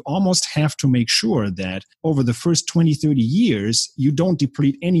windows, you almost have to make sure that over the first 20, 30 years, you don't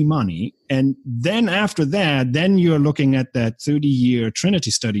deplete any money. And then after that, then you're looking at that 30-year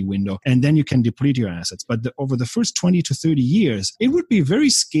Trinity study window, and then you can deplete your assets. But over the first 20 to 30 years, it would be a very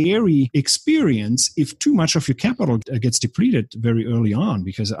scary experience if too much of your capital gets depleted very early on,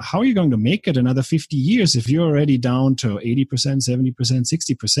 because how are you going to make it another 50 years if you're already down to 80%, 70%,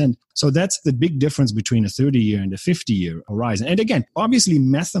 60%? So that's the big difference between a 30-year and a 50-year horizon. And again, obviously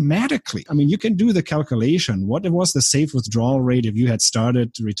mathematically, I mean, you can do the calculation. What was the safe withdrawal rate if you had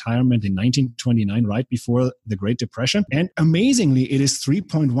started retirement in 1929, right before the Great Depression? And amazingly, it is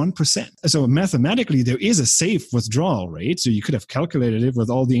 3.1%. So mathematically, there is a safe withdrawal rate. So you could have calculated it with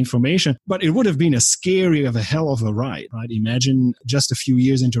all the information, but it would have been a scary of a hell of a ride, right? Imagine just a few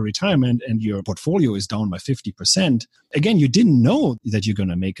years into retirement and your portfolio is down by 50%. Again, you didn't know that you're going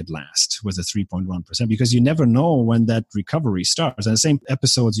to make it last with a 3.1% because you never know when that recovery starts. And the same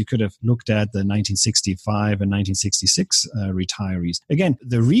episodes, you could have looked at the 1965 and 1966 retirees. Again,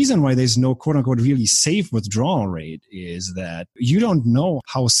 the reason why they is no quote unquote really safe withdrawal rate is that you don't know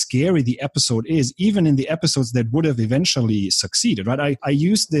how scary the episode is, even in the episodes that would have eventually succeeded, right? I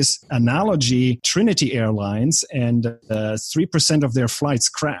use this analogy, Trinity Airlines, and 3% of their flights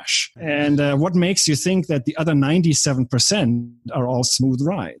crash. And what makes you think that the other 97% are all smooth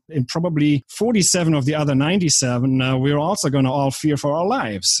ride? And probably 47 of the other 97, we're also going to all fear for our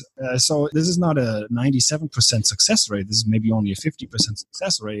lives. So this is not a 97% success rate. This is maybe only a 50%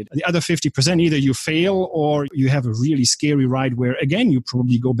 success rate. The other 50%, either you fail or you have a really scary ride where, again, you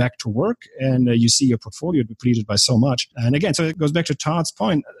probably go back to work and you see your portfolio depleted by so much. And again, so it goes back to Todd's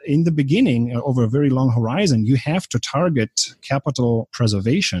point. In the beginning, over a very long horizon, you have to target capital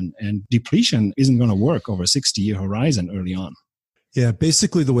preservation, and depletion isn't going to work over a 60-year horizon early on. Yeah,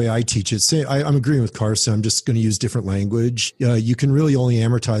 basically the way I teach it, I'm agreeing with Carson. I'm just going to use different language. You can really only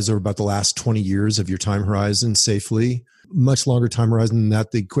amortize over about the last 20 years of your time horizon safely. Much longer time horizon than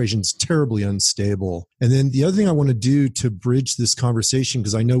that, the equation's terribly unstable. And then the other thing I want to do to bridge this conversation,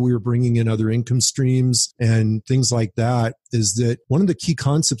 because I know we were bringing in other income streams and things like that, is that one of the key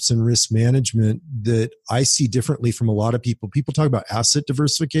concepts in risk management that I see differently from a lot of people talk about asset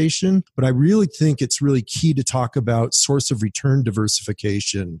diversification, but I really think it's really key to talk about source of return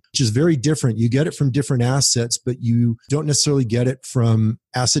diversification, which is very different. You get it from different assets, but you don't necessarily get it from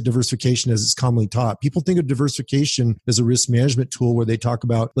asset diversification as it's commonly taught. People think of diversification as a risk management tool where they talk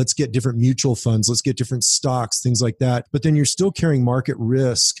about, let's get different mutual funds, let's get different stocks, things like that. But then you're still carrying market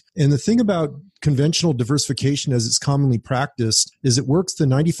risk. And the thing about conventional diversification as it's commonly practiced is it works the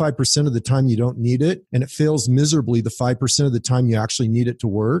 95% of the time you don't need it, and it fails miserably the 5% of the time you actually need it to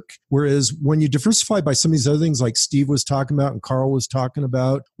work. Whereas when you diversify by some of these other things like Steve was talking about and Carl was talking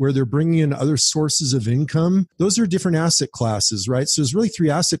about, where they're bringing in other sources of income, those are different asset classes, right? So there's really three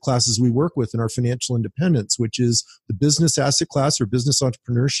asset classes we work with in our financial independence, which is the business asset class or business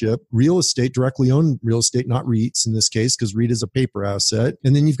entrepreneurship, real estate, directly owned real estate, not REITs in this case, because REIT is a paper asset.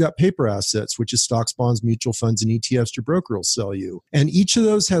 And then you've got paper assets, which is stocks, bonds, mutual funds, and ETFs your broker will sell you. And each of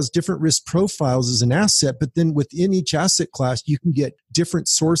those has different risk profiles as an asset, but then within each asset class, you can get different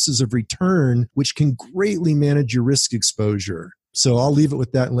sources of return, which can greatly manage your risk exposure. So I'll leave it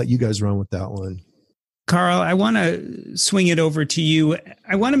with that and let you guys run with that one. Carl, I want to swing it over to you.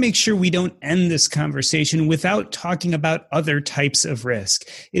 I want to make sure we don't end this conversation without talking about other types of risk.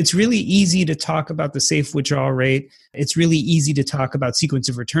 It's really easy to talk about the safe withdrawal rate. It's really easy to talk about sequence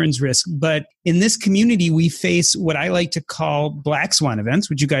of returns risk. But in this community, we face what I like to call black swan events,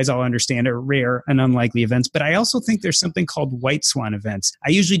 which you guys all understand are rare and unlikely events. But I also think there's something called white swan events. I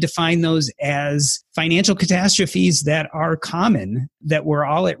usually define those as financial catastrophes that are common, that we're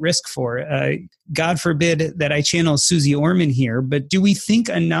all at risk for. God forbid that I channel Susie Orman here, but do we think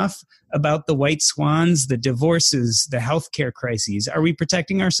enough about the white swans, the divorces, the healthcare crises? Are we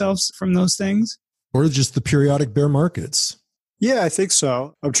protecting ourselves from those things? Or just the periodic bear markets? Yeah, I think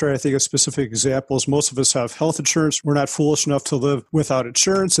so. I'm trying to think of specific examples. Most of us have health insurance. We're not foolish enough to live without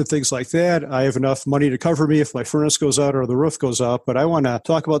insurance and things like that. I have enough money to cover me if my furnace goes out or the roof goes out. But I want to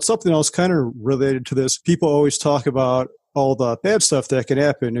talk about something else kind of related to this. People always talk about all the bad stuff that can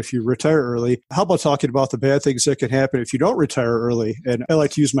happen if you retire early. How about talking about the bad things that can happen if you don't retire early? And I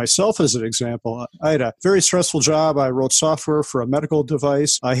like to use myself as an example. I had a very stressful job. I wrote software for a medical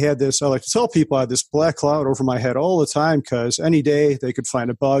device. I like to tell people I had this black cloud over my head all the time because any day they could find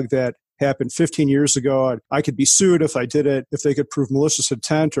a bug that happened 15 years ago. I could be sued if I did it. If they could prove malicious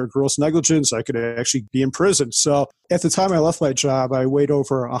intent or gross negligence, I could actually be in prison. So at the time I left my job, I weighed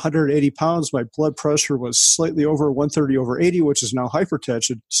over 180 pounds. My blood pressure was slightly over 130/80, which is now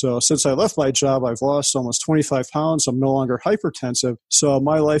hypertension. So since I left my job, I've lost almost 25 pounds. I'm no longer hypertensive. So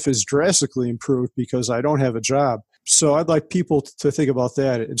my life is drastically improved because I don't have a job. So I'd like people to think about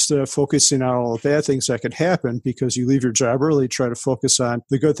that instead of focusing on all the bad things that could happen because you leave your job early, try to focus on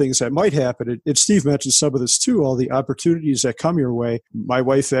the good things that might happen. And Steve mentioned some of this too, all the opportunities that come your way. My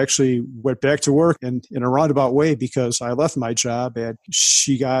wife actually went back to work in a roundabout way because I left my job and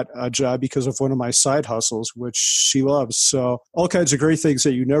she got a job because of one of my side hustles, which she loves. So all kinds of great things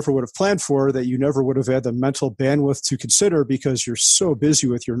that you never would have planned for, that you never would have had the mental bandwidth to consider because you're so busy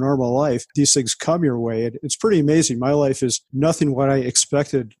with your normal life. These things come your way. And it's pretty amazing. My life is nothing what I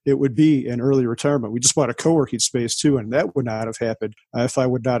expected it would be in early retirement. We just bought a co-working space too, and that would not have happened if I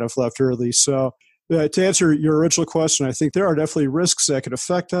would not have left early. So to answer your original question, I think there are definitely risks that could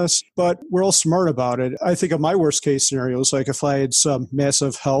affect us, but we're all smart about it. I think of my worst case scenarios, like if I had some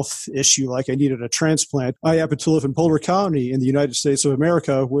massive health issue, like I needed a transplant. I happen to live in Boulder County in the United States of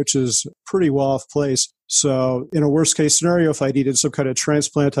America, which is a pretty well-off place. So in a worst case scenario, if I needed some kind of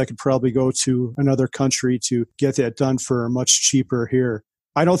transplant, I could probably go to another country to get that done for much cheaper here.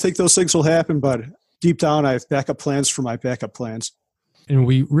 I don't think those things will happen, but deep down, I have backup plans for my backup plans. And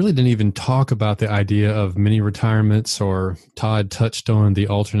we really didn't even talk about the idea of mini retirements, or Todd touched on the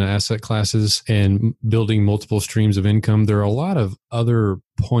alternate asset classes and building multiple streams of income. There are a lot of other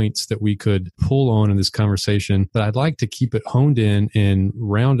points that we could pull on in this conversation, but I'd like to keep it honed in and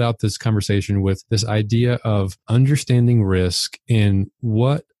round out this conversation with this idea of understanding risk and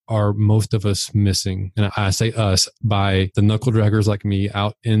what are most of us missing. And I say us by the knuckle draggers like me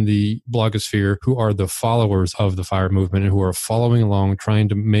out in the blogosphere who are the followers of the FIRE movement and who are following along, trying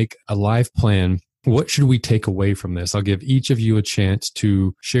to make a life plan. What should we take away from this? I'll give each of you a chance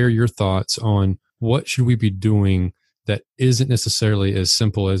to share your thoughts on what should we be doing that isn't necessarily as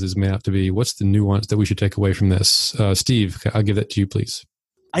simple as it's made out to be. What's the nuance that we should take away from this? Steve, I'll give that to you, please.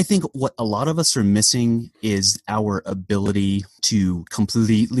 I think what a lot of us are missing is our ability to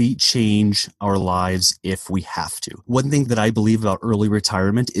completely change our lives if we have to. One thing that I believe about early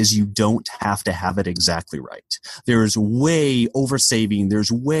retirement is you don't have to have it exactly right. There's way oversaving,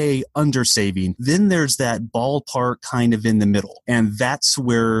 there's way undersaving, then there's that ballpark kind of in the middle. And that's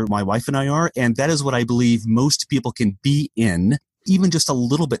where my wife and I are, and that is what I believe most people can be in. Even just a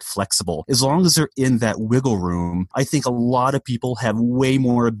little bit flexible. As long as they're in that wiggle room, I think a lot of people have way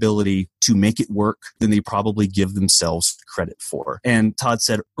more ability to make it work than they probably give themselves credit for. And Todd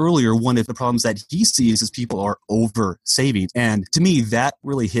said earlier, one of the problems that he sees is people are over saving. And to me, that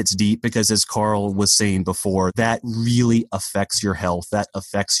really hits deep because, as Carl was saying before, that really affects your health. That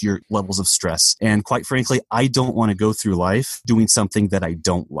affects your levels of stress. And quite frankly, I don't want to go through life doing something that I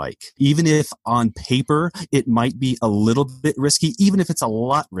don't like. Even if on paper, it might be a little bit risky, even if it's a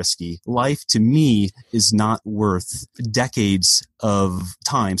lot risky, life to me is not worth decades of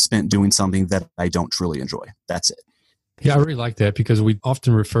time spent doing something that I don't truly enjoy. That's it. Yeah, I really like that because we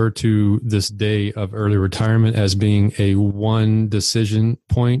often refer to this day of early retirement as being a one decision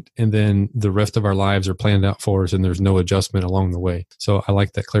point, and then the rest of our lives are planned out for us and there's no adjustment along the way. So I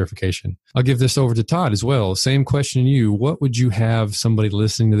like that clarification. I'll give this over to Todd as well. Same question to you. What would you have somebody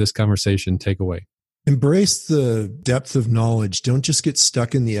listening to this conversation take away? Embrace the depth of knowledge. Don't just get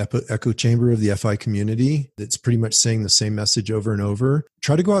stuck in the echo chamber of the FI community that's pretty much saying the same message over and over.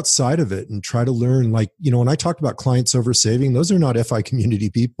 Try to go outside of it and try to learn. Like, when I talked about clients over saving, those are not FI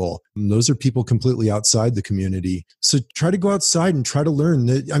community people. Those are people completely outside the community. So try to go outside and try to learn.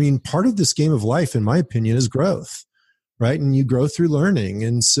 Part of this game of life, in my opinion, is growth. Right? And you grow through learning.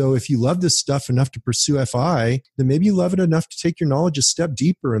 And so if you love this stuff enough to pursue FI, then maybe you love it enough to take your knowledge a step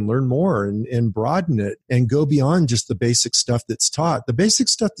deeper and learn more and broaden it and go beyond just the basic stuff that's taught. The basic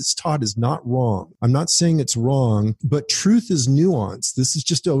stuff that's taught is not wrong. I'm not saying it's wrong, but truth is nuanced. This is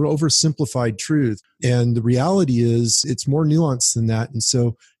just an oversimplified truth. And the reality is it's more nuanced than that. And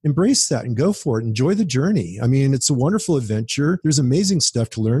so embrace that and go for it. Enjoy the journey. It's a wonderful adventure. There's amazing stuff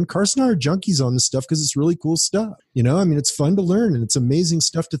to learn. Carson and I are junkies on this stuff because it's really cool stuff. It's fun to learn and it's amazing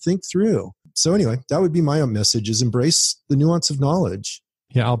stuff to think through. So anyway, that would be my own message, is embrace the nuance of knowledge.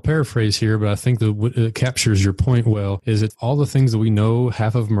 Yeah, I'll paraphrase here, but I think that what captures your point well is that all the things that we know,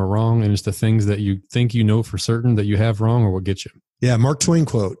 half of them are wrong, and it's the things that you think you know for certain that you have wrong or will get you. Yeah, Mark Twain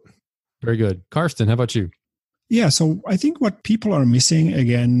quote. Very good. Karsten, how about you? Yeah, so I think what people are missing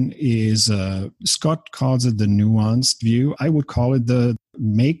again is, Scott calls it the nuanced view. I would call it the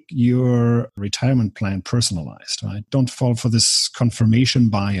make your retirement plan personalized, right? Don't fall for this confirmation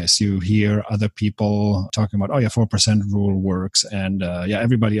bias. You hear other people talking about, 4% rule works. And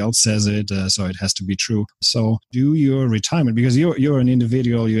everybody else says it, so it has to be true. So do your retirement, because you're an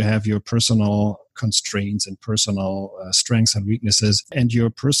individual, you have your personal constraints and personal strengths and weaknesses, and your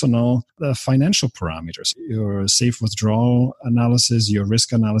personal financial parameters. Your safe withdrawal analysis, your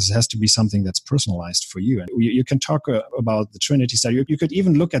risk analysis has to be something that's personalized for you. And you can talk about the Trinity study. You could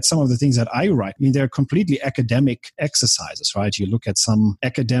even look at some of the things that I write. They're completely academic exercises, right? You look at some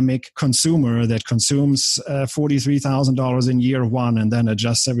academic consumer that consumes $43,000 in year one and then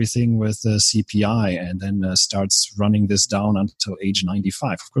adjusts everything with CPI and then starts running this down until age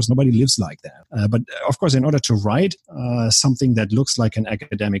 95. Of course, nobody lives like that. But of course, in order to write something that looks like an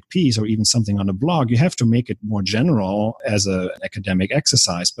academic piece or even something on a blog, you have to make it more general as an academic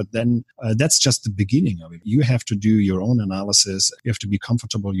exercise. But then that's just the beginning of it. You have to do your own analysis. You have to be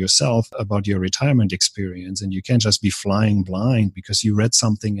comfortable yourself about your retirement experience. And you can't just be flying blind because you read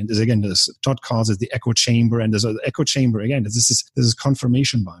something. And Todd calls it the echo chamber. And there's an echo chamber. Again, this is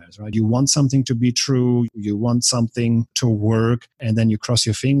confirmation bias, right? You want something to be true. You want something to work. And then you cross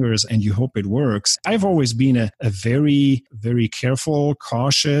your fingers and you hope it works. works. I've always been a very, very careful,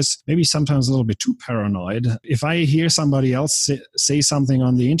 cautious, maybe sometimes a little bit too paranoid. If I hear somebody else say something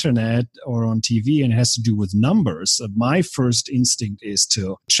on the internet or on TV and it has to do with numbers, my first instinct is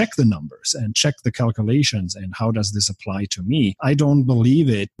to check the numbers and check the calculations and how does this apply to me. I don't believe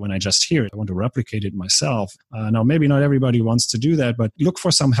it when I just hear it. I want to replicate it myself. Now, maybe not everybody wants to do that, but look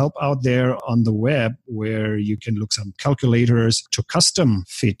for some help out there on the web where you can look some calculators to custom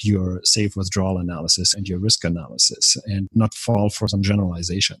fit your safe withdrawal analysis and your risk analysis and not fall for some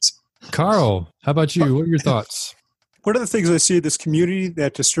generalizations. Carl, how about you? What are your thoughts? One of the things I see in this community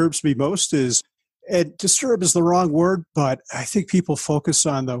that disturbs me most is, and disturb is the wrong word, but I think people focus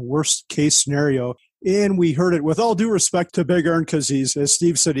on the worst case scenario. And we heard it with all due respect to Big Earn, because he's, as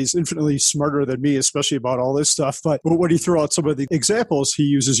Steve said, he's infinitely smarter than me, especially about all this stuff. But when he threw out some of the examples, he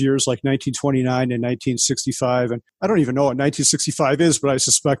uses years like 1929 and 1965. And I don't even know what 1965 is, but I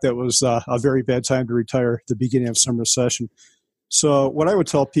suspect that was a very bad time to retire at the beginning of some recession. So what I would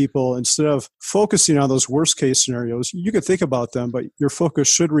tell people, instead of focusing on those worst case scenarios, you could think about them, but your focus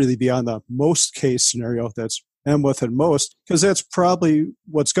should really be on the most case scenario. That's M with and most, because that's probably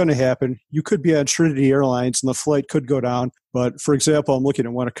what's going to happen. You could be on Trinity Airlines and the flight could go down. But for example, I'm looking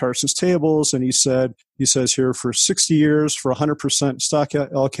at one of Carson's tables and he says here for 60 years for 100% stock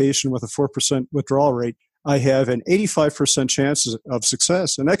allocation with a 4% withdrawal rate, I have an 85% chance of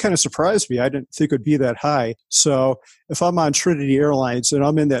success. And that kind of surprised me. I didn't think it would be that high. So if I'm on Trinity Airlines and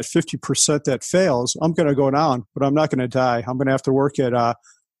I'm in that 50% that fails, I'm going to go down, but I'm not going to die. I'm going to have to work at a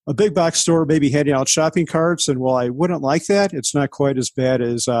big box store, maybe handing out shopping carts. And while I wouldn't like that, it's not quite as bad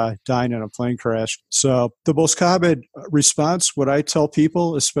as dying in a plane crash. So the most common response, what I tell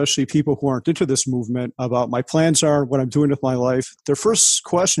people, especially people who aren't into this movement, about my plans are, what I'm doing with my life, their first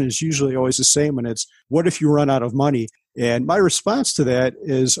question is usually always the same, and it's, what if you run out of money? And my response to that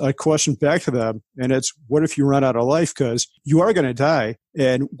is a question back to them, and it's, what if you run out of life? Because you are going to die,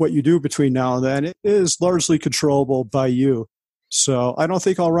 and what you do between now and then is largely controllable by you. So I don't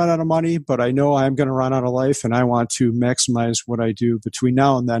think I'll run out of money, but I know I'm going to run out of life, and I want to maximize what I do between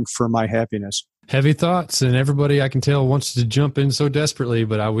now and then for my happiness. Heavy thoughts, and everybody I can tell wants to jump in so desperately,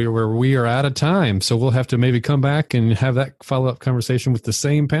 but we are out of time. So we'll have to maybe come back and have that follow-up conversation with the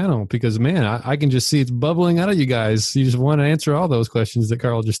same panel, because, man, I can just see it's bubbling out of you guys. You just want to answer all those questions that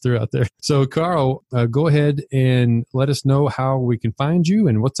Carl just threw out there. So, Carl, go ahead and let us know how we can find you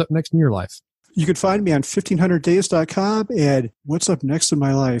and what's up next in your life. You can find me on 1500days.com, and what's up next in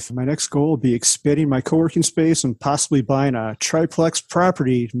my life? My next goal will be expanding my co-working space and possibly buying a triplex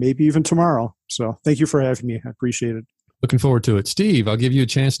property, maybe even tomorrow. So thank you for having me. I appreciate it. Looking forward to it. Steve, I'll give you a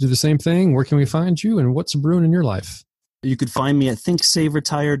chance to do the same thing. Where can we find you, and what's brewing in your life? You could find me at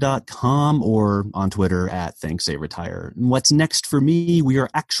thinksaveretire.com or on Twitter at thinksaveretire. And what's next for me? We are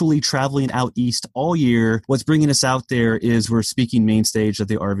actually traveling out east all year. What's bringing us out there is we're speaking main stage at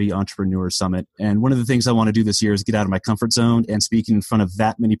the RV Entrepreneur Summit. And one of the things I want to do this year is get out of my comfort zone, and speaking in front of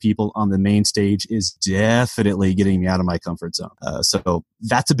that many people on the main stage is definitely getting me out of my comfort zone. So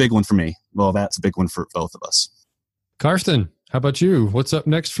that's a big one for me. Well, that's a big one for both of us. Karsten, how about you? What's up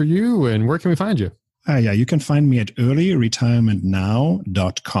next for you, and where can we find you? You can find me at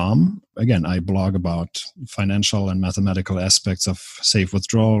earlyretirementnow.com. Again, I blog about financial and mathematical aspects of safe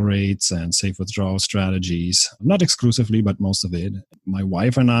withdrawal rates and safe withdrawal strategies. Not exclusively, but most of it. My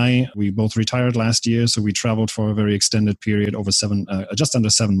wife and I, we both retired last year, so we traveled for a very extended period, over just under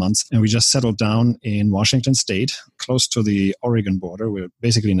 7 months. And we just settled down in Washington State, close to the Oregon border. We're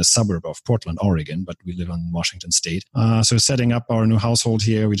basically in a suburb of Portland, Oregon, but we live in Washington State. So setting up our new household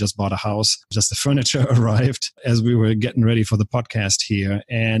here, we just bought a house. Just the furniture arrived as we were getting ready for the podcast here.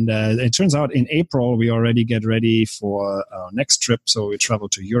 And it turns out in April, we already get ready for our next trip. So we travel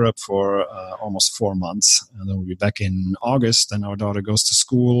to Europe for almost 4 months. And then we'll be back in August, and our daughter goes to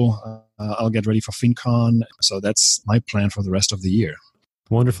school. I'll get ready for FinCon. So that's my plan for the rest of the year.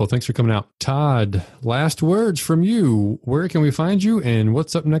 Wonderful. Thanks for coming out. Todd, last words from you. Where can we find you, and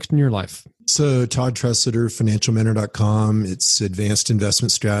what's up next in your life? So Todd Tresidder, financialmentor.com. It's advanced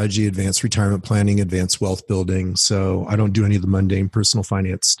investment strategy, advanced retirement planning, advanced wealth building. So I don't do any of the mundane personal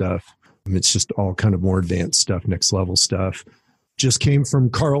finance stuff. It's just all kind of more advanced stuff, next level stuff. Just came from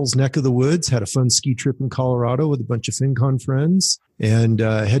Carl's neck of the woods, had a fun ski trip in Colorado with a bunch of FinCon friends, and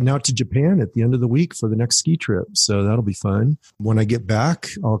heading out to Japan at the end of the week for the next ski trip. So that'll be fun. When I get back,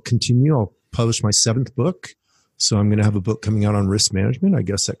 I'll continue. I'll publish my 7th book. So I'm going to have a book coming out on risk management. I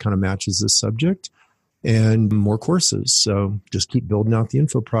guess that kind of matches this subject, and more courses. So just keep building out the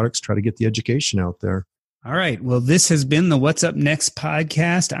info products, try to get the education out there. All right. Well, this has been the What's Up Next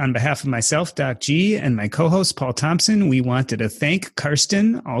podcast. On behalf of myself, Doc G, and my co-host, Paul Thompson, we wanted to thank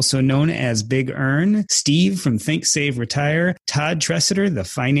Karsten, also known as Big Earn, Steve from Think, Save, Retire, Todd Tressiter, the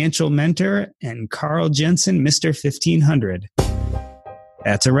financial mentor, and Carl Jensen, Mr. 1500.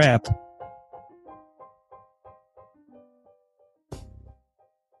 That's a wrap.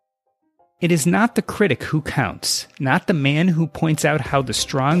 It is not the critic who counts, not the man who points out how the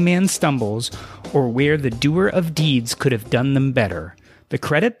strong man stumbles or where the doer of deeds could have done them better. The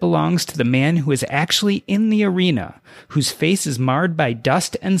credit belongs to the man who is actually in the arena, whose face is marred by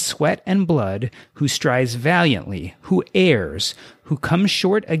dust and sweat and blood, who strives valiantly, who errs, who comes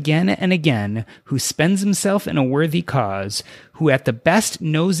short again and again, who spends himself in a worthy cause, who at the best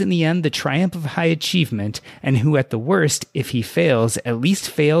knows in the end the triumph of high achievement, and who at the worst, if he fails, at least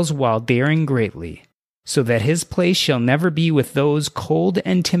fails while daring greatly, so that his place shall never be with those cold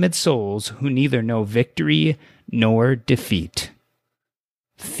and timid souls who neither know victory nor defeat.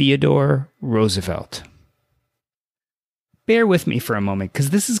 Theodore Roosevelt. Bear with me for a moment, because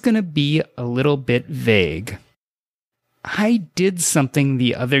this is going to be a little bit vague. I did something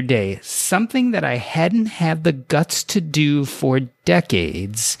the other day, something that I hadn't had the guts to do for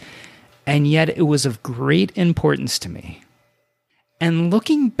decades, and yet it was of great importance to me. And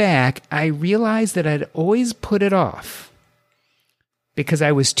looking back, I realized that I'd always put it off because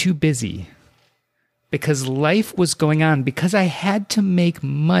I was too busy. Because life was going on, because I had to make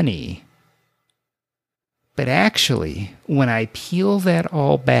money. But actually, when I peel that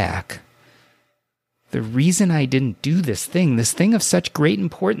all back, the reason I didn't do this thing of such great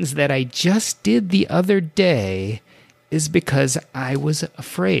importance that I just did the other day, is because I was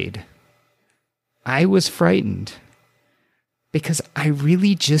afraid. I was frightened. Because I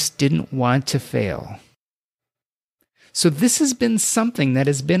really just didn't want to fail. So this has been something that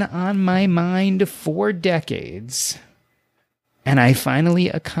has been on my mind for decades, and I finally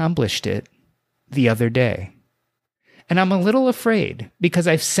accomplished it the other day. And I'm a little afraid because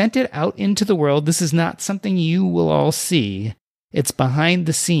I've sent it out into the world. This is not something you will all see. It's behind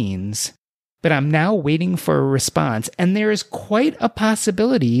the scenes, but I'm now waiting for a response, and there is quite a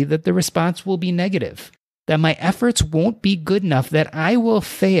possibility that the response will be negative, that my efforts won't be good enough, that I will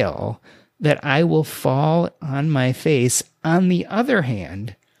fail, that I will fall on my face. On the other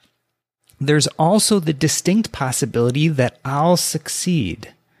hand, there's also the distinct possibility that I'll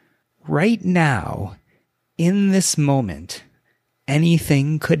succeed. Right now, in this moment,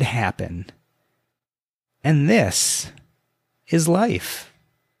 anything could happen. And this is life.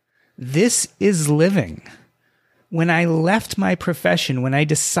 This is living. When I left my profession, when I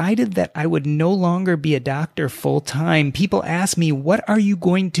decided that I would no longer be a doctor full time, people asked me, what are you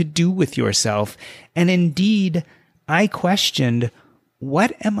going to do with yourself? And indeed, I questioned,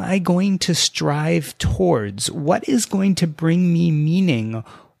 what am I going to strive towards? What is going to bring me meaning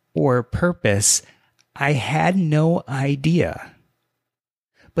or purpose? I had no idea.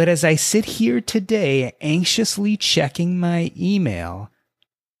 But as I sit here today, anxiously checking my email,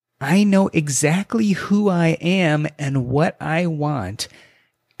 I know exactly who I am and what I want,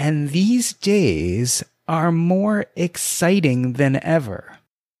 and these days are more exciting than ever.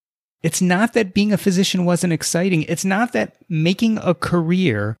 It's not that being a physician wasn't exciting. It's not that making a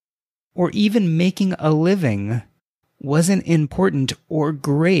career or even making a living wasn't important or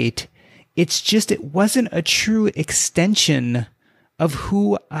great. It's just it wasn't a true extension of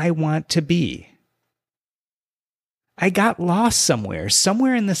who I want to be. I got lost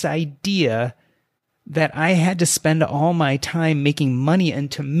somewhere in this idea that I had to spend all my time making money,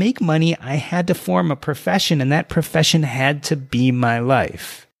 and to make money, I had to form a profession, and that profession had to be my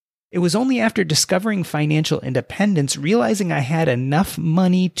life. It was only after discovering financial independence, realizing I had enough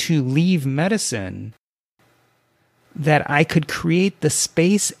money to leave medicine, that I could create the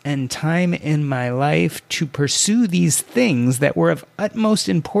space and time in my life to pursue these things that were of utmost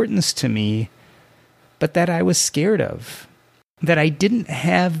importance to me, but that I was scared of, that I didn't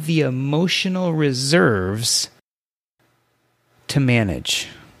have the emotional reserves to manage.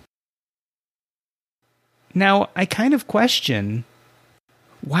 Now, I kind of question,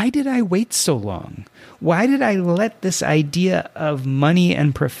 why did I wait so long? Why did I let this idea of money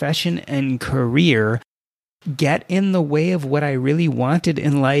and profession and career get in the way of what I really wanted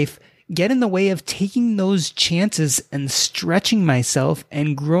in life, get in the way of taking those chances and stretching myself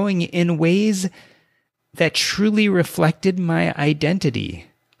and growing in ways that truly reflected my identity?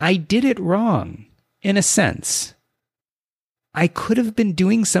 I did it wrong, in a sense. I could have been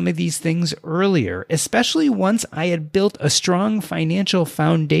doing some of these things earlier, especially once I had built a strong financial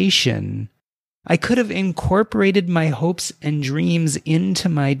foundation. I could have incorporated my hopes and dreams into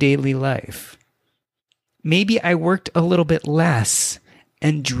my daily life. Maybe I worked a little bit less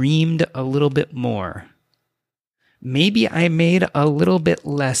and dreamed a little bit more. Maybe I made a little bit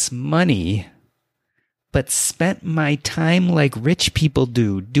less money, but spent my time like rich people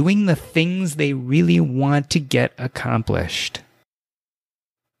do, doing the things they really want to get accomplished.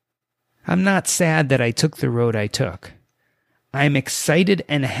 I'm not sad that I took the road I took. I'm excited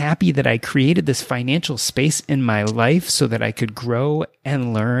and happy that I created this financial space in my life so that I could grow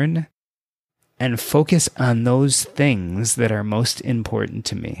and learn and focus on those things that are most important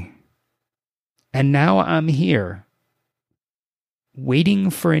to me. And now I'm here, waiting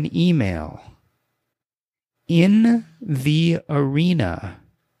for an email, in the arena,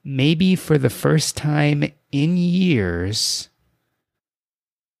 maybe for the first time in years,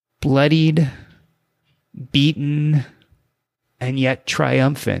 bloodied, beaten, and yet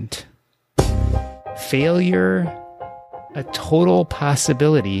triumphant. Failure, a total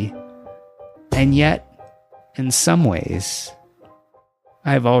possibility, and yet, in some ways,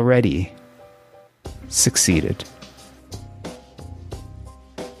 I've already succeeded.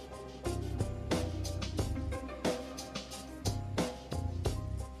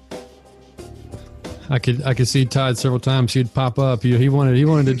 I could see Todd several times. He'd pop up. He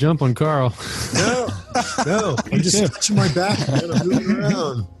wanted to jump on Carl. No, I'm just touching my back, man. I'm moving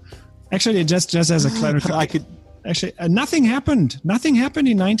around. Actually, just as a clarification, nothing happened. Nothing happened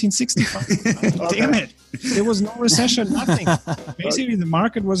in 1965. Damn it! There was no recession. Nothing. Basically, the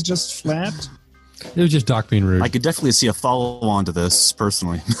market was just flat. It was just Doc being rude. I could definitely see a follow-on to this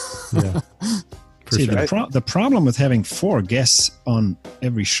personally. Yeah. See, the problem with having 4 guests on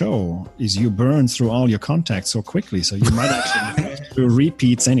every show is you burn through all your contacts so quickly, so you might actually do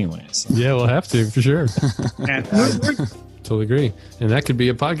repeats anyways. Yeah, we'll have to, for sure. Totally agree. And that could be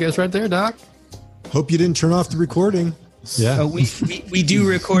a podcast right there, Doc. Hope you didn't turn off the recording. Yeah. We do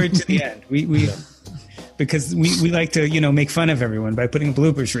record to the end. We because we like to, make fun of everyone by putting a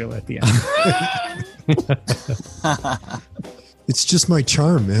bloopers reel at the end. It's just my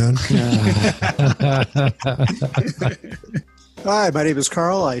charm, man. Hi, my name is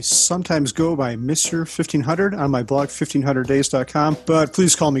Carl. I sometimes go by Mr. 1500 on my blog, 1500days.com. But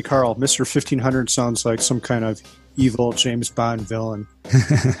please call me Carl. Mr. 1500 sounds like some kind of evil James Bond villain.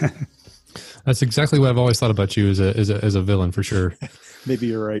 That's exactly what I've always thought about you as a villain, for sure. Maybe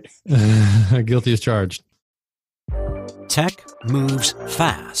you're right. Guilty as charged. Tech moves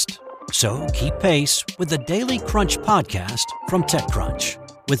fast. So keep pace with the Daily Crunch podcast from TechCrunch.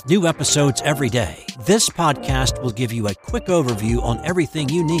 With new episodes every day, this podcast will give you a quick overview on everything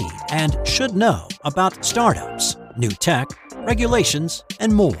you need and should know about startups, new tech, regulations,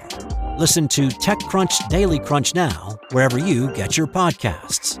 and more. Listen to TechCrunch Daily Crunch now, wherever you get your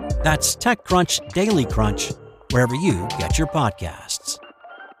podcasts. That's TechCrunch Daily Crunch, wherever you get your podcasts.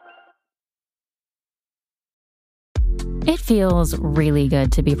 It feels really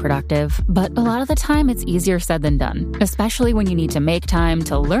good to be productive, but a lot of the time it's easier said than done, especially when you need to make time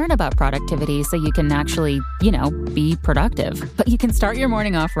to learn about productivity so you can actually, be productive. But you can start your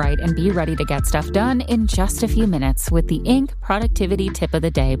morning off right and be ready to get stuff done in just a few minutes with the Inc. Productivity Tip of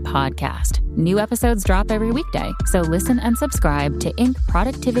the Day podcast. New episodes drop every weekday, so listen and subscribe to Inc.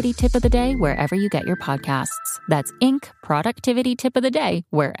 Productivity Tip of the Day wherever you get your podcasts. That's Inc. Productivity Tip of the Day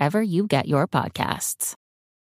wherever you get your podcasts.